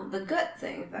 Now, the good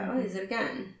thing though is,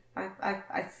 again,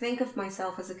 I think of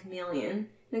myself as a chameleon.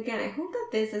 And again, I hope that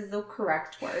this is the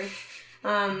correct word.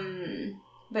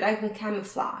 But I can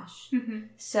camouflage.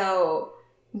 So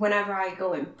whenever I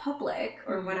go in public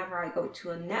or whenever I go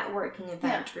to a networking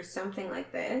event or something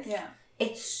like this,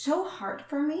 it's so hard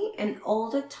for me. And all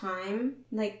the time,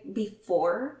 like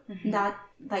before that,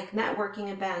 like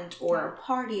networking event or a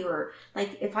party, or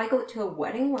like if I go to a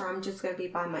wedding where I'm just going to be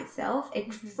by myself,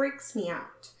 it freaks me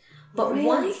out. But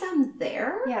once I'm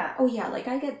there, like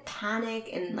I get panic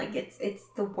and like it's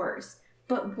the worst.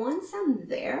 But once I'm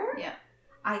there,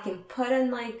 I can put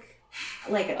in like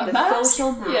the mask?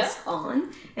 Social mask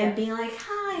on and be like,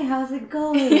 hi, how's it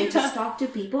going? And just talk to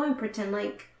people and pretend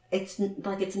like it's a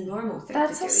normal thing to do.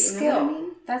 That's a skill. You know what I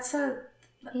mean? That's a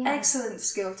excellent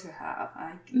skill to have.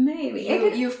 Maybe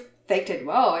you faked it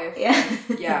well.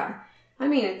 I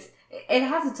mean, it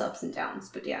has its ups and downs,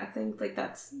 but I think like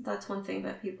that's one thing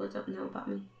that people don't know about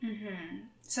me.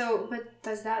 So, but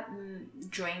does that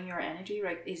drain your energy?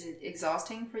 Like, is it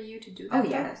exhausting for you to do that? Oh,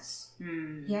 yes.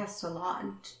 Yes, a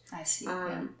lot. I see.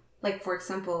 Like, for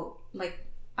example, like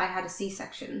I had a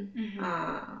C-section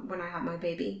when I had my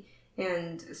baby,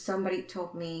 and somebody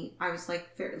told me, I was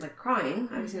like very, like crying.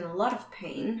 I was in a lot of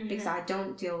pain because I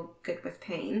don't deal good with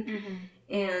pain.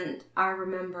 And I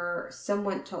remember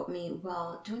someone told me,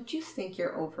 well, don't you think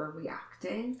you're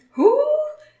overreacting? Who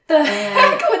the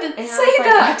heck would say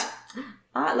that?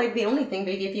 Like, the only thing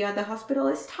they give you at the hospital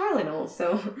is Tylenol,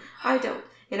 so I don't.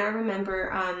 And I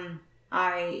remember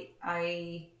I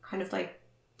kind of like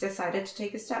decided to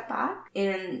take a step back,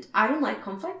 and I don't like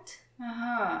conflict.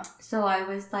 So I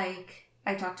was like,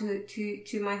 I talked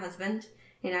to my husband,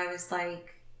 and I was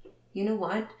like, you know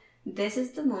what? This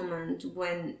is the moment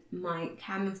when my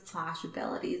camouflage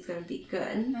ability is going to be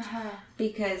good,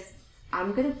 because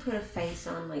I'm going to put a face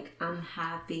on like, I'm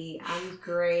happy, I'm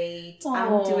great,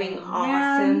 I'm doing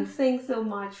awesome, man. Thanks so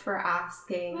much for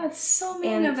asking. That's so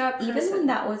mean of that person. Even when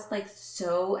that was like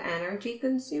so energy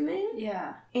consuming,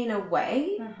 in a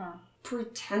way,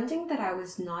 pretending that I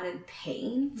was not in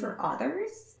pain for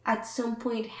others at some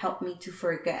point helped me to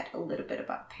forget a little bit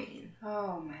about pain.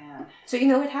 Oh, man. So, you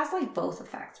know, it has like both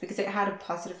effects, because it had a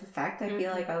positive effect. I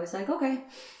feel like I was like, okay,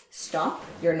 stop.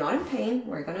 You're not in pain.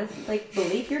 We're going to like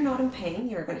believe you're not in pain.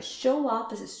 You're going to show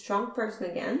up as a strong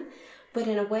person again. But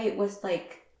in a way, it was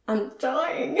like, I'm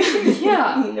dying.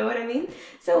 Yeah. You know what I mean?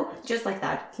 So just like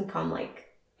that can come like,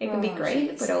 it can be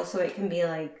great, but also it can be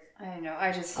like, I know.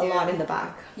 I just a lot in the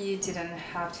back. You didn't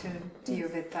have to deal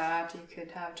with that. You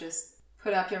could have just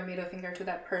put up your middle finger to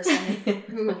that person,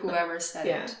 whoever said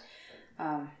it.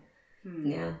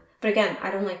 Yeah. But again, I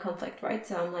don't like conflict, right?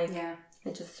 So I'm like, I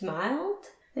just smiled,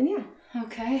 and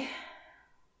Okay.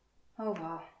 Oh,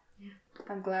 wow. Yeah.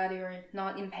 I'm glad you're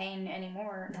not in pain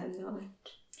anymore. I'm not.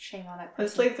 Shame on that person. I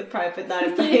was like deprived, but not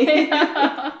in pain.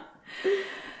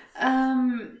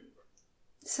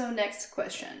 So next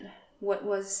question. What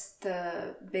was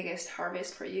the biggest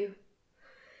harvest for you?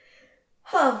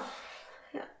 Oh,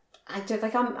 yeah. I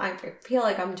feel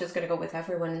like I'm just gonna go with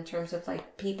everyone in terms of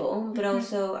like people, but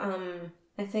also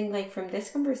I think like from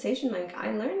this conversation, like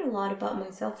I learned a lot about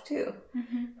myself too,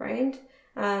 right?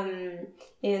 And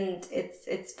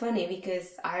it's funny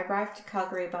because I arrived to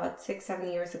Calgary about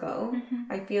 6-7 years ago.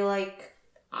 I feel like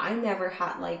I never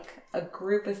had like a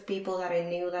group of people that I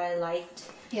knew that I liked.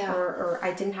 Yeah. Or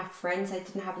I didn't have friends, I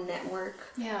didn't have a network.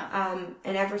 Yeah.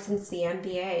 And ever since the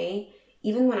MBA,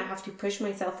 even when I have to push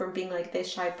myself from being like this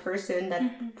shy person that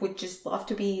would just love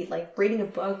to be like reading a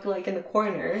book like in the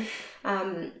corner,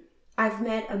 I've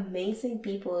met amazing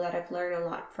people that I've learned a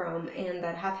lot from, and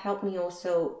that have helped me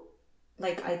also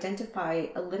like identify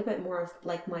a little bit more of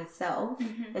like myself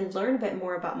and learn a bit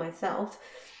more about myself,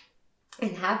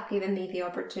 and have given me the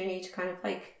opportunity to kind of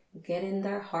like get in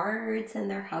their hearts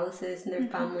and their houses and their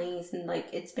families. And like,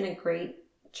 it's been a great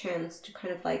chance to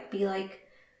kind of like be like,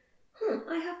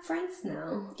 I have friends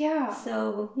now. Yeah.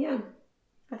 So yeah,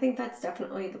 I think that's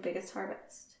definitely the biggest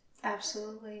harvest.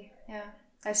 Absolutely. Yeah.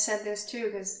 I said this too,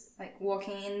 because like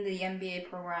walking in the MBA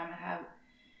program, I have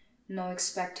no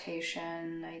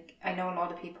expectation. Like, I know a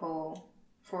lot of people,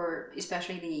 for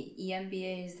especially the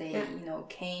EMBAs, they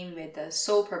came with the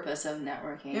sole purpose of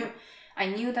networking. Yeah. I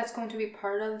knew that's going to be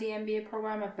part of the MBA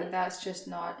program, but that's just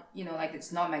not, like,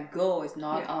 it's not my goal. It's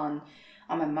not on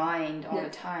my mind all the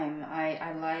time.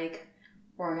 I like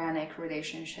organic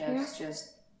relationships.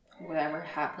 Just whatever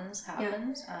happens,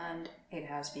 and it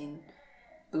has been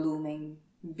blooming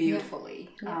beautifully.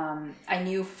 I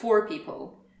knew 4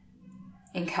 people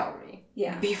in Calgary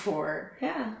before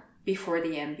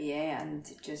the MBA, and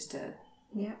just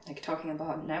like talking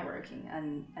about networking,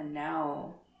 and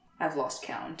now I've lost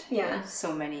count. Yeah,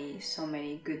 so many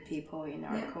good people in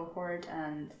our cohort,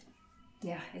 and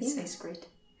it's great.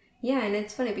 Yeah, and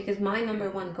it's funny because my number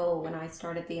one goal when I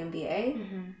started the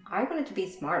MBA, I wanted to be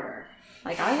smarter.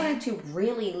 Like, I wanted to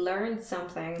really learn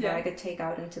something that I could take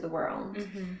out into the world.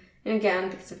 And again,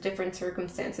 because of different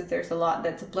circumstances, there's a lot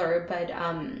that's a blur.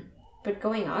 But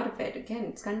going out of it, again,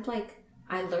 it's kind of like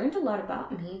I learned a lot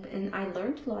about me, and I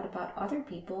learned a lot about other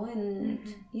people. And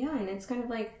and it's kind of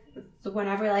like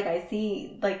whenever like I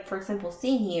see, like, for example,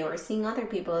 seeing you or seeing other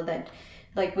people that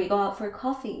like we go out for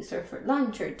coffees or for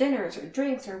lunch or dinners or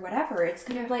drinks or whatever, it's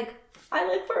kind of like I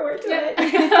look forward to it.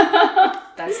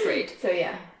 That's great. So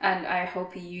yeah. And I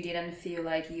hope you didn't feel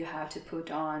like you have to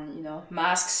put on,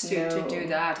 masks to do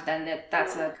that. Then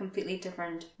that's a completely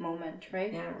different moment,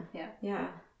 right? Yeah.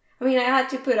 I mean, I had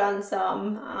to put on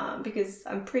some because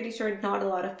I'm pretty sure not a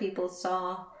lot of people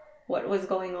saw what was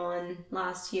going on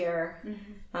last year.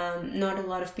 Not a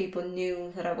lot of people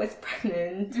knew that I was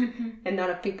pregnant, and not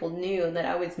a lot of people knew that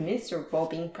I was miserable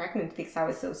being pregnant because I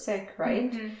was so sick,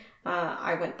 right?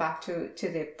 I went back to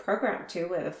the program too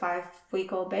with a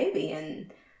 5-week-old baby,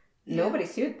 and nobody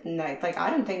sued. Like, I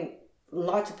don't think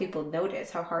lots of people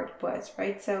noticed how hard it was,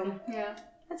 right? So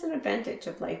that's an advantage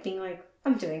of like being like,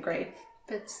 I'm doing great.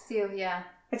 But still, yeah.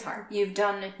 It's hard. You've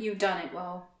done it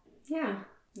well. Yeah.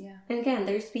 Yeah. And again,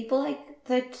 there's people like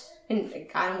that, and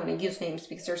I don't want to use names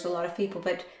because there's a lot of people,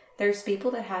 but there's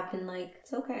people that have been like,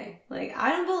 it's okay. Like, I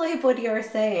don't believe what you're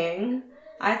saying.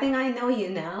 I think I know you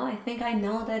now. I think I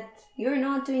know that you're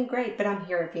not doing great, but I'm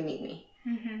here if you need me.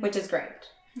 Mm-hmm. Which is great.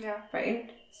 Yeah.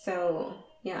 Right? So,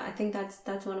 yeah, I think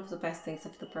that's one of the best things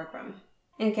of the program.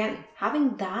 And again,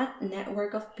 having that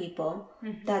network of people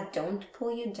that don't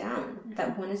pull you down,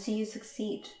 that want to see you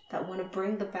succeed, that want to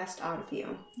bring the best out of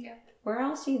you. Yeah. Where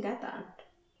else do you get that?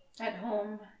 At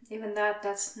home. Even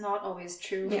that's not always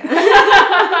true. Yeah.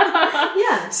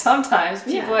 Yeah. Sometimes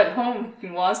people at home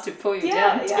wants to pull you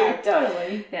down too. Yeah,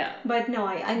 totally. Yeah. But no,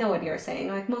 I know what you're saying.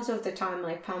 Like, most of the time,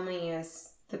 like, family is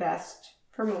the best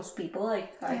for most people.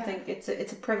 Like, I think it's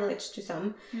a privilege to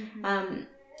some. Mm-hmm.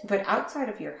 But outside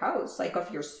of your house, like,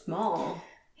 of your small,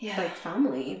 like,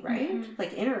 family, right? Mm-hmm.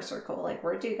 Like, inner circle, like,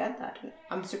 where do you get that?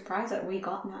 I'm surprised that we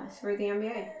got that through the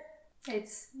MBA.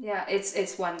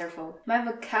 It's wonderful. My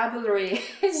vocabulary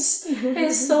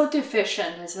is so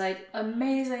deficient. It's like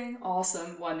amazing,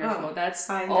 awesome, wonderful. That's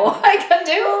all I can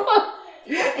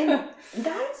do. Yeah, and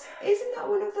isn't that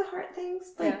one of the hard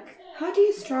things? Like, how do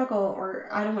you struggle, or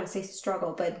I don't want to say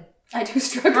struggle, but I do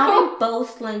struggle. Having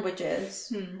both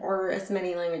languages, or as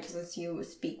many languages as you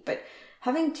speak, but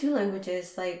having two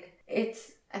languages, like,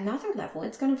 it's another level.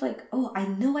 It's kind of like, oh, I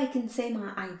know I can say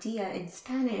my idea in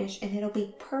Spanish and it'll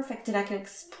be perfect and I can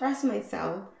express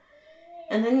myself.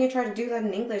 And then you try to do that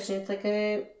in English and it's like,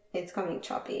 it's coming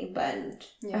choppy, but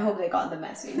I hope they got the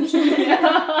message.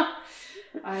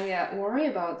 I worry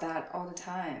about that all the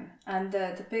time. And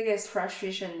the biggest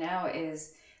frustration now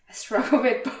is I struggle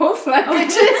with both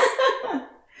languages.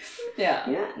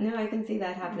 Yeah, no, I can see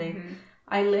that happening. Mm-hmm.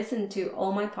 I listen to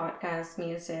all my podcasts,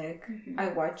 music. Mm-hmm. I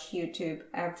watch YouTube,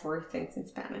 everything's in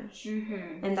Spanish.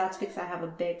 Mm-hmm. And that's because I have a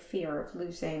big fear of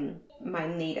losing my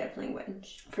native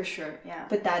language. For sure, yeah.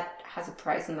 But that has a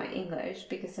price in my English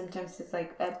because sometimes it's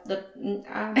like,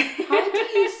 how do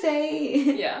you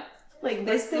say... Yeah. Like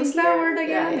this thing What's that word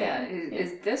again? Yeah.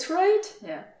 Is this right?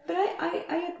 Yeah. But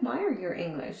I admire your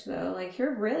English though. Like,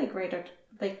 you're really great at,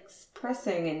 like,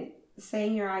 expressing and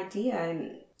saying your idea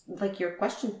and, like, your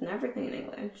questions and everything in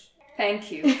English.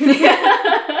 Thank you.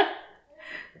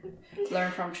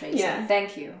 Learn from Tracy. Yeah.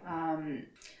 Thank you.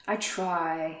 I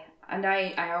try, and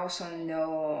I also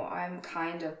know I'm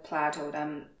kind of plateaued.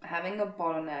 I'm having a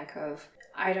bottleneck of,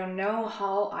 I don't know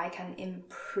how I can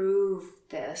improve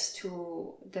this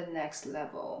to the next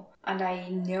level. And I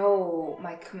know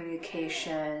my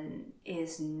communication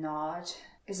is not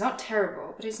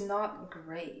terrible, but it's not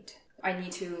great. I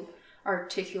need to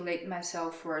articulate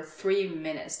myself for 3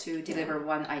 minutes to deliver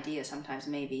one idea, sometimes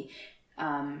maybe.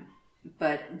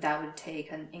 But that would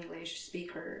take an English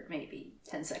speaker maybe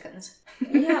 10 seconds.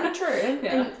 Yeah, true.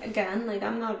 Yeah. And again, like,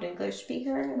 I'm not an English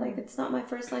speaker. Like, it's not my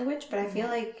first language, but I feel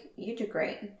like you do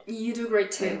great. You do great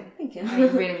too. Yeah, thank you. I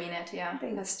really mean it, yeah.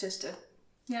 That's just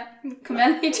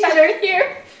commend each other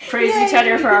here. Praise each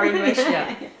other for our English.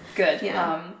 Yeah. Good.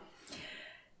 Yeah.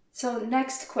 So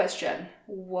next question.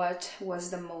 What was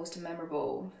the most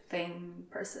memorable thing,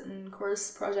 person,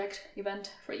 course, project,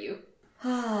 event for you?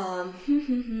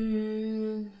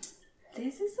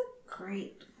 This is a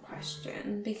great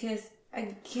question because,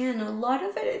 again, a lot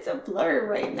of it is a blur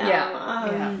right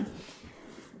now.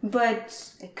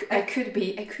 But I could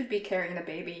be carrying the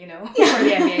baby, you know, for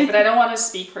the MBA, but I don't want to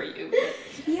speak for you.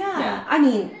 Yeah, I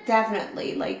mean,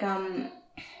 definitely, like,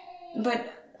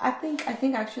 but I think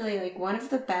actually, like, one of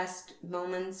the best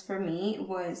moments for me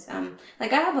was,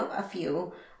 like, I have a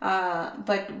few,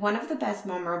 but one of the best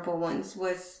memorable ones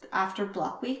was after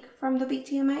Block Week from the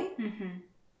BTMA. Mm-hmm.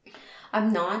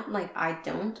 I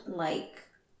don't like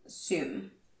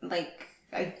Zoom. Like,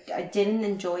 I didn't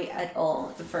enjoy at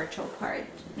all the virtual part.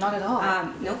 Not at all?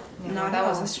 Nope. Yeah, not that at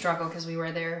was all. a struggle because we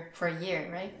were there for a year,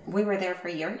 right? We were there for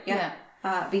a year, yeah.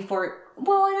 Before,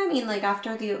 well, and I mean, like,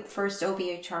 after the first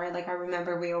OBHR, like, I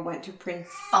remember we all went to Prince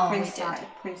Island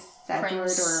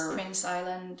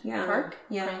yeah. Park?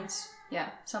 Yeah.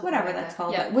 Something whatever like that's that.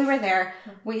 called. Yeah. But we were there,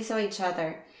 we saw each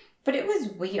other. But it was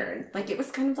weird. Like, it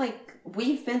was kind of like,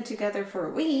 we've been together for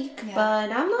a week,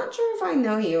 but I'm not sure if I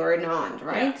know you or not,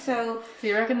 right? Yeah. So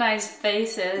we recognize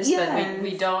faces, but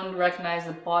we don't recognize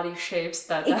the body shapes,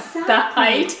 that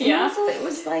height. And also, it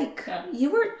was like, you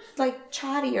were, like,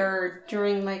 chattier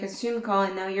during, like, a Zoom call,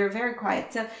 and now you're very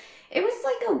quiet. So it was,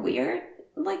 like, a weird,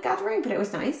 like, gathering, but it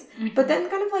was nice. Mm-hmm. But then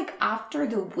kind of, like, after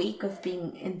the week of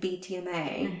being in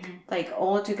BTMA, like,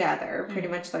 all together, pretty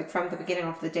much, like, from the beginning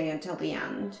of the day until the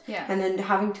end. Yeah. And then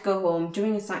having to go home,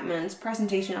 doing assignments,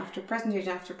 presentation after presentation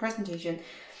after presentation.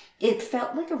 it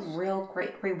felt like a real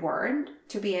great reward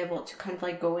to be able to kind of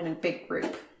like go in a big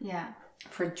group. Yeah.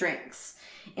 For drinks.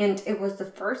 And it was the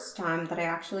first time that I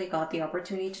actually got the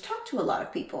opportunity to talk to a lot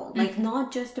of people. Like,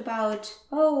 not just about,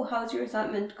 oh, how's your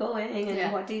assignment going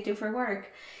and what do you do for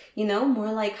work? You know,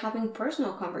 more like having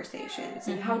personal conversations.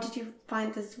 And how did you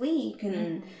find this week?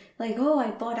 And like, oh, I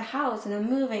bought a house and I'm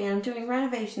moving and I'm doing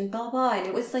renovation, blah, blah. And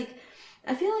it was like,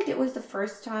 I feel like it was the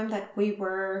first time that we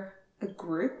were a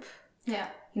group. Yeah.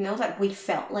 You know, that we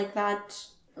felt like that,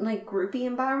 like, groupie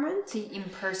environment. The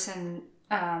in-person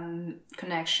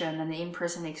connection and the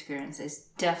in-person experience is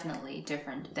definitely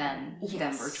different than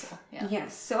virtual. Yeah.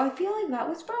 Yes. So I feel like that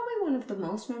was probably one of the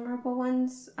most memorable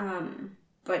ones.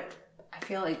 But I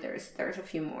feel like there's a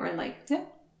few more. Like,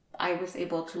 I was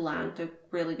able to land a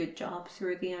really good job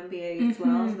through the MBA as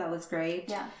well, so that was great.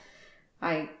 Yeah.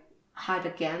 I had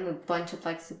again a bunch of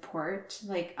like support.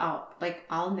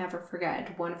 I'll never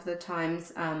forget one of the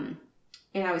times. And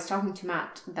I was talking to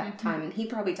Matt that time, and he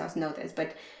probably doesn't know this,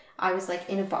 but I was like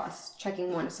in a bus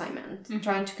checking one assignment,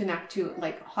 trying to connect to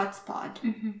like hotspot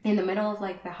in the middle of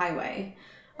like the highway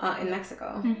in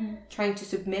Mexico, trying to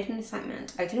submit an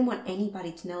assignment. I didn't want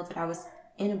anybody to know that I was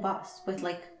in a bus with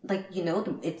like you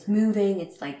know, it's moving,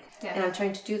 it's like, and I'm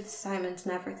trying to do the assignments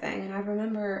and everything. And I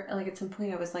remember like at some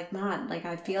point I was like, Matt, like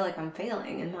I feel like I'm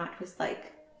failing, and Matt was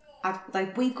like,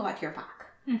 we've got your back.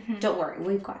 Don't worry,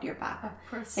 we've got your back. Of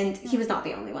course. And he was not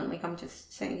the only one, like I'm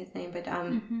just saying his name, but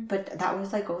but that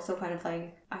was like also kind of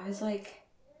like, I was like,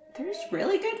 there's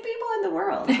really good people in the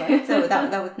world, right? So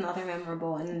that was another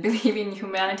memorable one. Believe in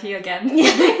humanity again.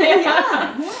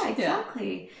 yeah,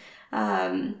 exactly.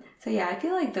 So yeah, I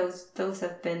feel like those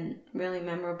have been really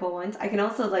memorable ones. I can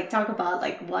also like talk about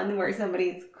like one where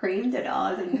somebody screamed at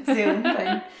us in Zoom,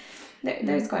 but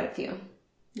there's quite a few.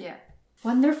 Yeah.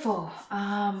 Wonderful.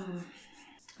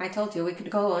 I told you we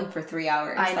could go on for 3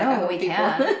 hours. I know, we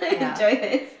can. Enjoy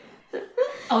this.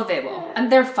 Oh, they will.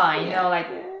 And they're fine. You know, like,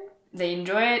 they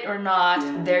enjoy it or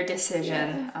not, their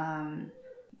decision.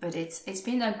 But it's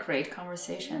been a great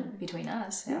conversation between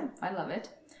us. Yeah, I love it.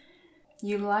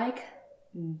 You like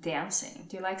dancing.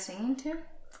 Do you like singing too?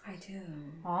 I do.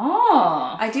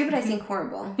 Oh! I do, but I sing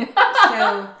horrible.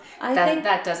 So I think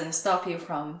that doesn't stop you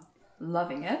from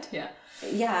loving it. Yeah.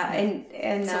 Yeah,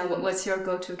 and so what's your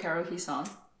go-to karaoke song?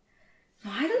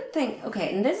 I don't think...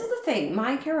 Okay, and this is the thing.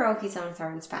 My karaoke songs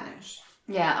are in Spanish.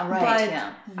 Yeah, right.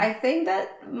 But I think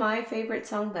that my favorite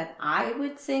song that I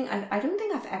would sing... I don't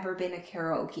think I've ever been a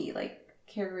karaoke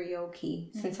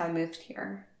since I moved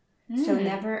here. So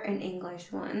never an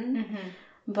English one.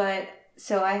 But...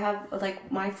 So I have...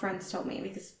 Like, my friends told me,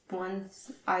 because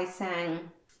once I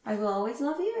sang... I Will Always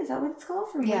Love You? Is that what it's called?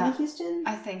 From Whitney Houston?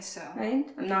 I think so. Right?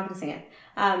 I'm not going to sing it.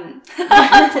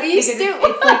 Please do.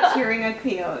 It's like hearing a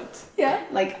coyote. Yeah.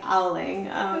 Like owling.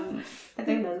 I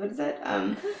think that's what it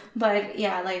said. But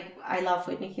yeah, like I love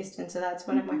Whitney Houston, so that's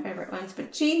one of my favorite ones.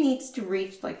 But she needs to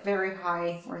reach like very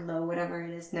high or low, whatever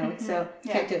it is, notes. So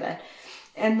can't do that.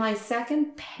 And my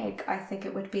second pick, I think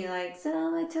it would be like, so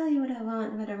I tell you what I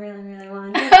want, what I really, really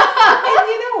want. And you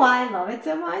know why I love it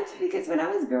so much? Because when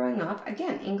I was growing up,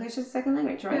 again, English is a second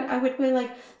language, right? I would be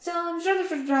like, so like,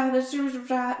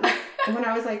 when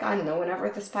I was like, I don't know, whenever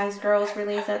the Spice Girls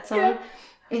released that song.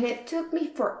 And it took me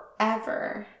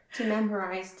forever to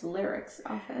memorize the lyrics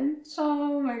of it.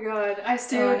 Oh my god. I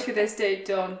still to this day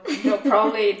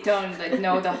probably don't like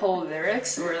know the whole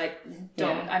lyrics, or like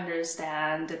don't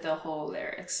understand the whole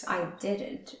lyrics. I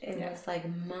didn't. It was like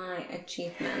my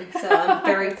achievement. So I'm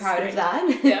very proud of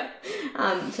that. Yeah.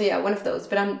 So yeah, one of those.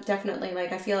 But I'm definitely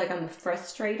like, I feel like I'm a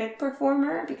frustrated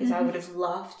performer because I would have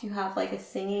loved to have like a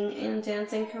singing and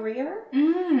dancing career.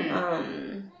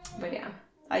 But yeah.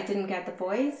 I didn't get the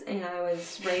voice, and I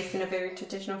was raised in a very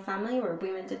traditional family where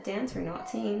women did dance were not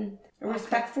seen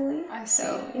respectfully. I see.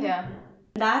 So, yeah.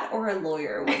 That or a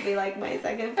lawyer would be like my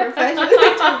second profession. Which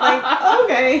is like,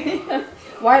 okay.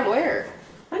 Why lawyer?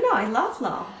 I know, I love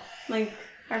law. Like,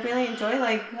 I really enjoy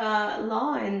like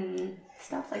law and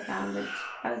stuff like that, but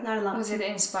I was not allowed. Was it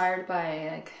inspired by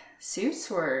like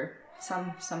Suits or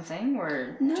something,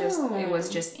 or no. it was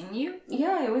just in you?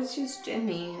 Yeah, it was just in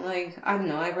me. Like, I don't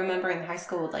know, I remember in high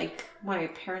school, like, my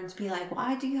parents be like,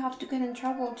 why do you have to get in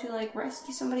trouble to, like,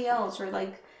 rescue somebody else, or,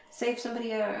 like, save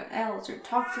somebody else, or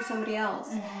talk for somebody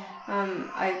else?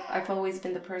 I've always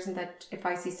been the person that if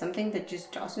I see something that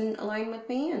just doesn't align with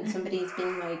me, and somebody's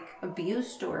being, like,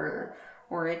 abused, or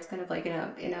it's kind of, like,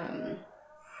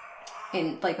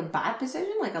 in like, a bad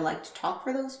position, like, I like to talk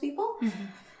for those people.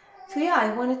 So yeah,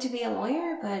 I wanted to be a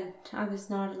lawyer, but I was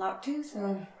not allowed to,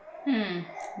 so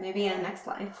maybe in the next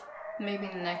life. Maybe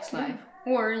in the next life.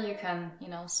 Or you can,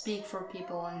 speak for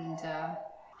people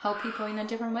help people in a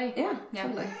different way. Yeah,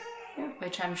 totally. Yeah.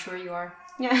 Which I'm sure you are.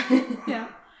 Yeah. Yeah.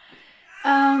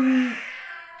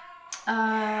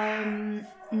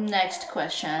 Next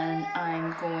question.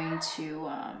 I'm going to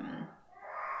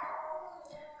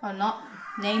not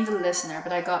name the listener,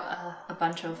 but I got a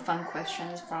bunch of fun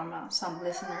questions from some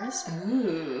listeners.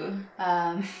 Ooh.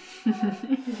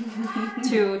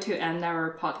 To end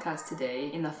our podcast today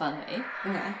in a fun way.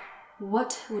 Okay.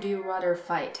 What would you rather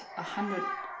fight? 100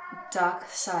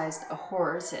 duck-sized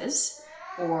horses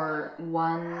or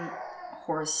 1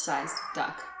 horse-sized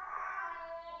duck?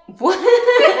 What?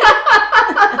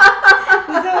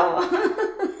 So,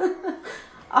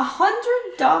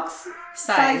 100 dogs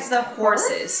sized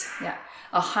horses. Yeah.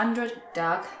 100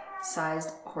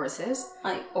 duck-sized horses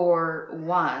or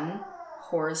 1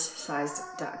 horse-sized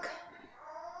duck.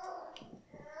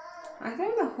 I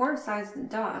think the horse-sized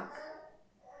duck.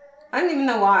 I don't even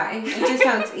know why. It just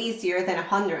sounds easier than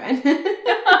 100.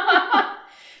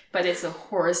 But it's a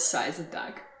horse-sized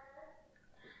duck.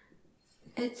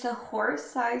 It's a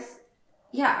horse-sized...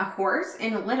 Yeah, a horse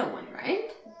and a little one,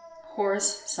 right?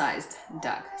 Horse-sized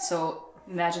duck. So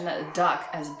imagine a duck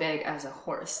as big as a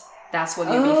horse. That's what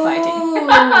you'll be fighting. Oh,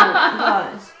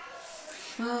 gosh.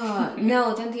 Oh,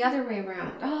 no, then the other way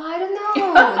around. Oh, I don't know.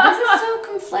 This is so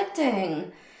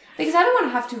conflicting. Because I don't want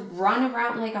to have to run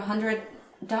around like 100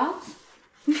 ducks.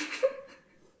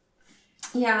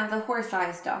 Yeah, the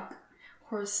horse-sized duck.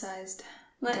 Horse-sized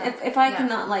duck. Duck. If I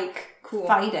cannot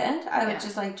fight it, I would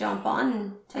just jump on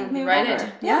and take me ride wherever.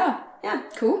 it. Yeah.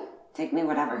 Cool. Take me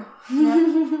whatever.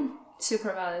 Yeah.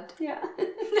 Super valid. Yeah.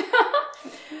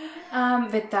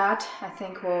 With that, I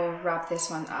think we'll wrap this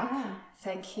one up. Yeah.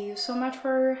 Thank you so much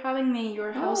for having me.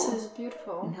 Your house is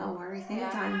beautiful. No worries,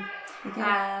 anytime. Okay.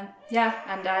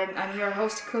 And I'm your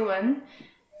host, Kuan.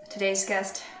 Today's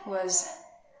guest was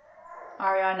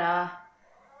Ariana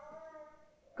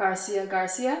Garcia.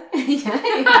 Yeah, you got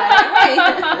it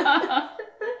right.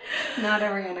 Not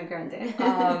Ariana Grande.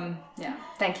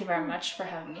 Thank you very much for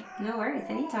having me. No worries,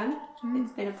 anytime.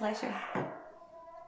 It's been a pleasure.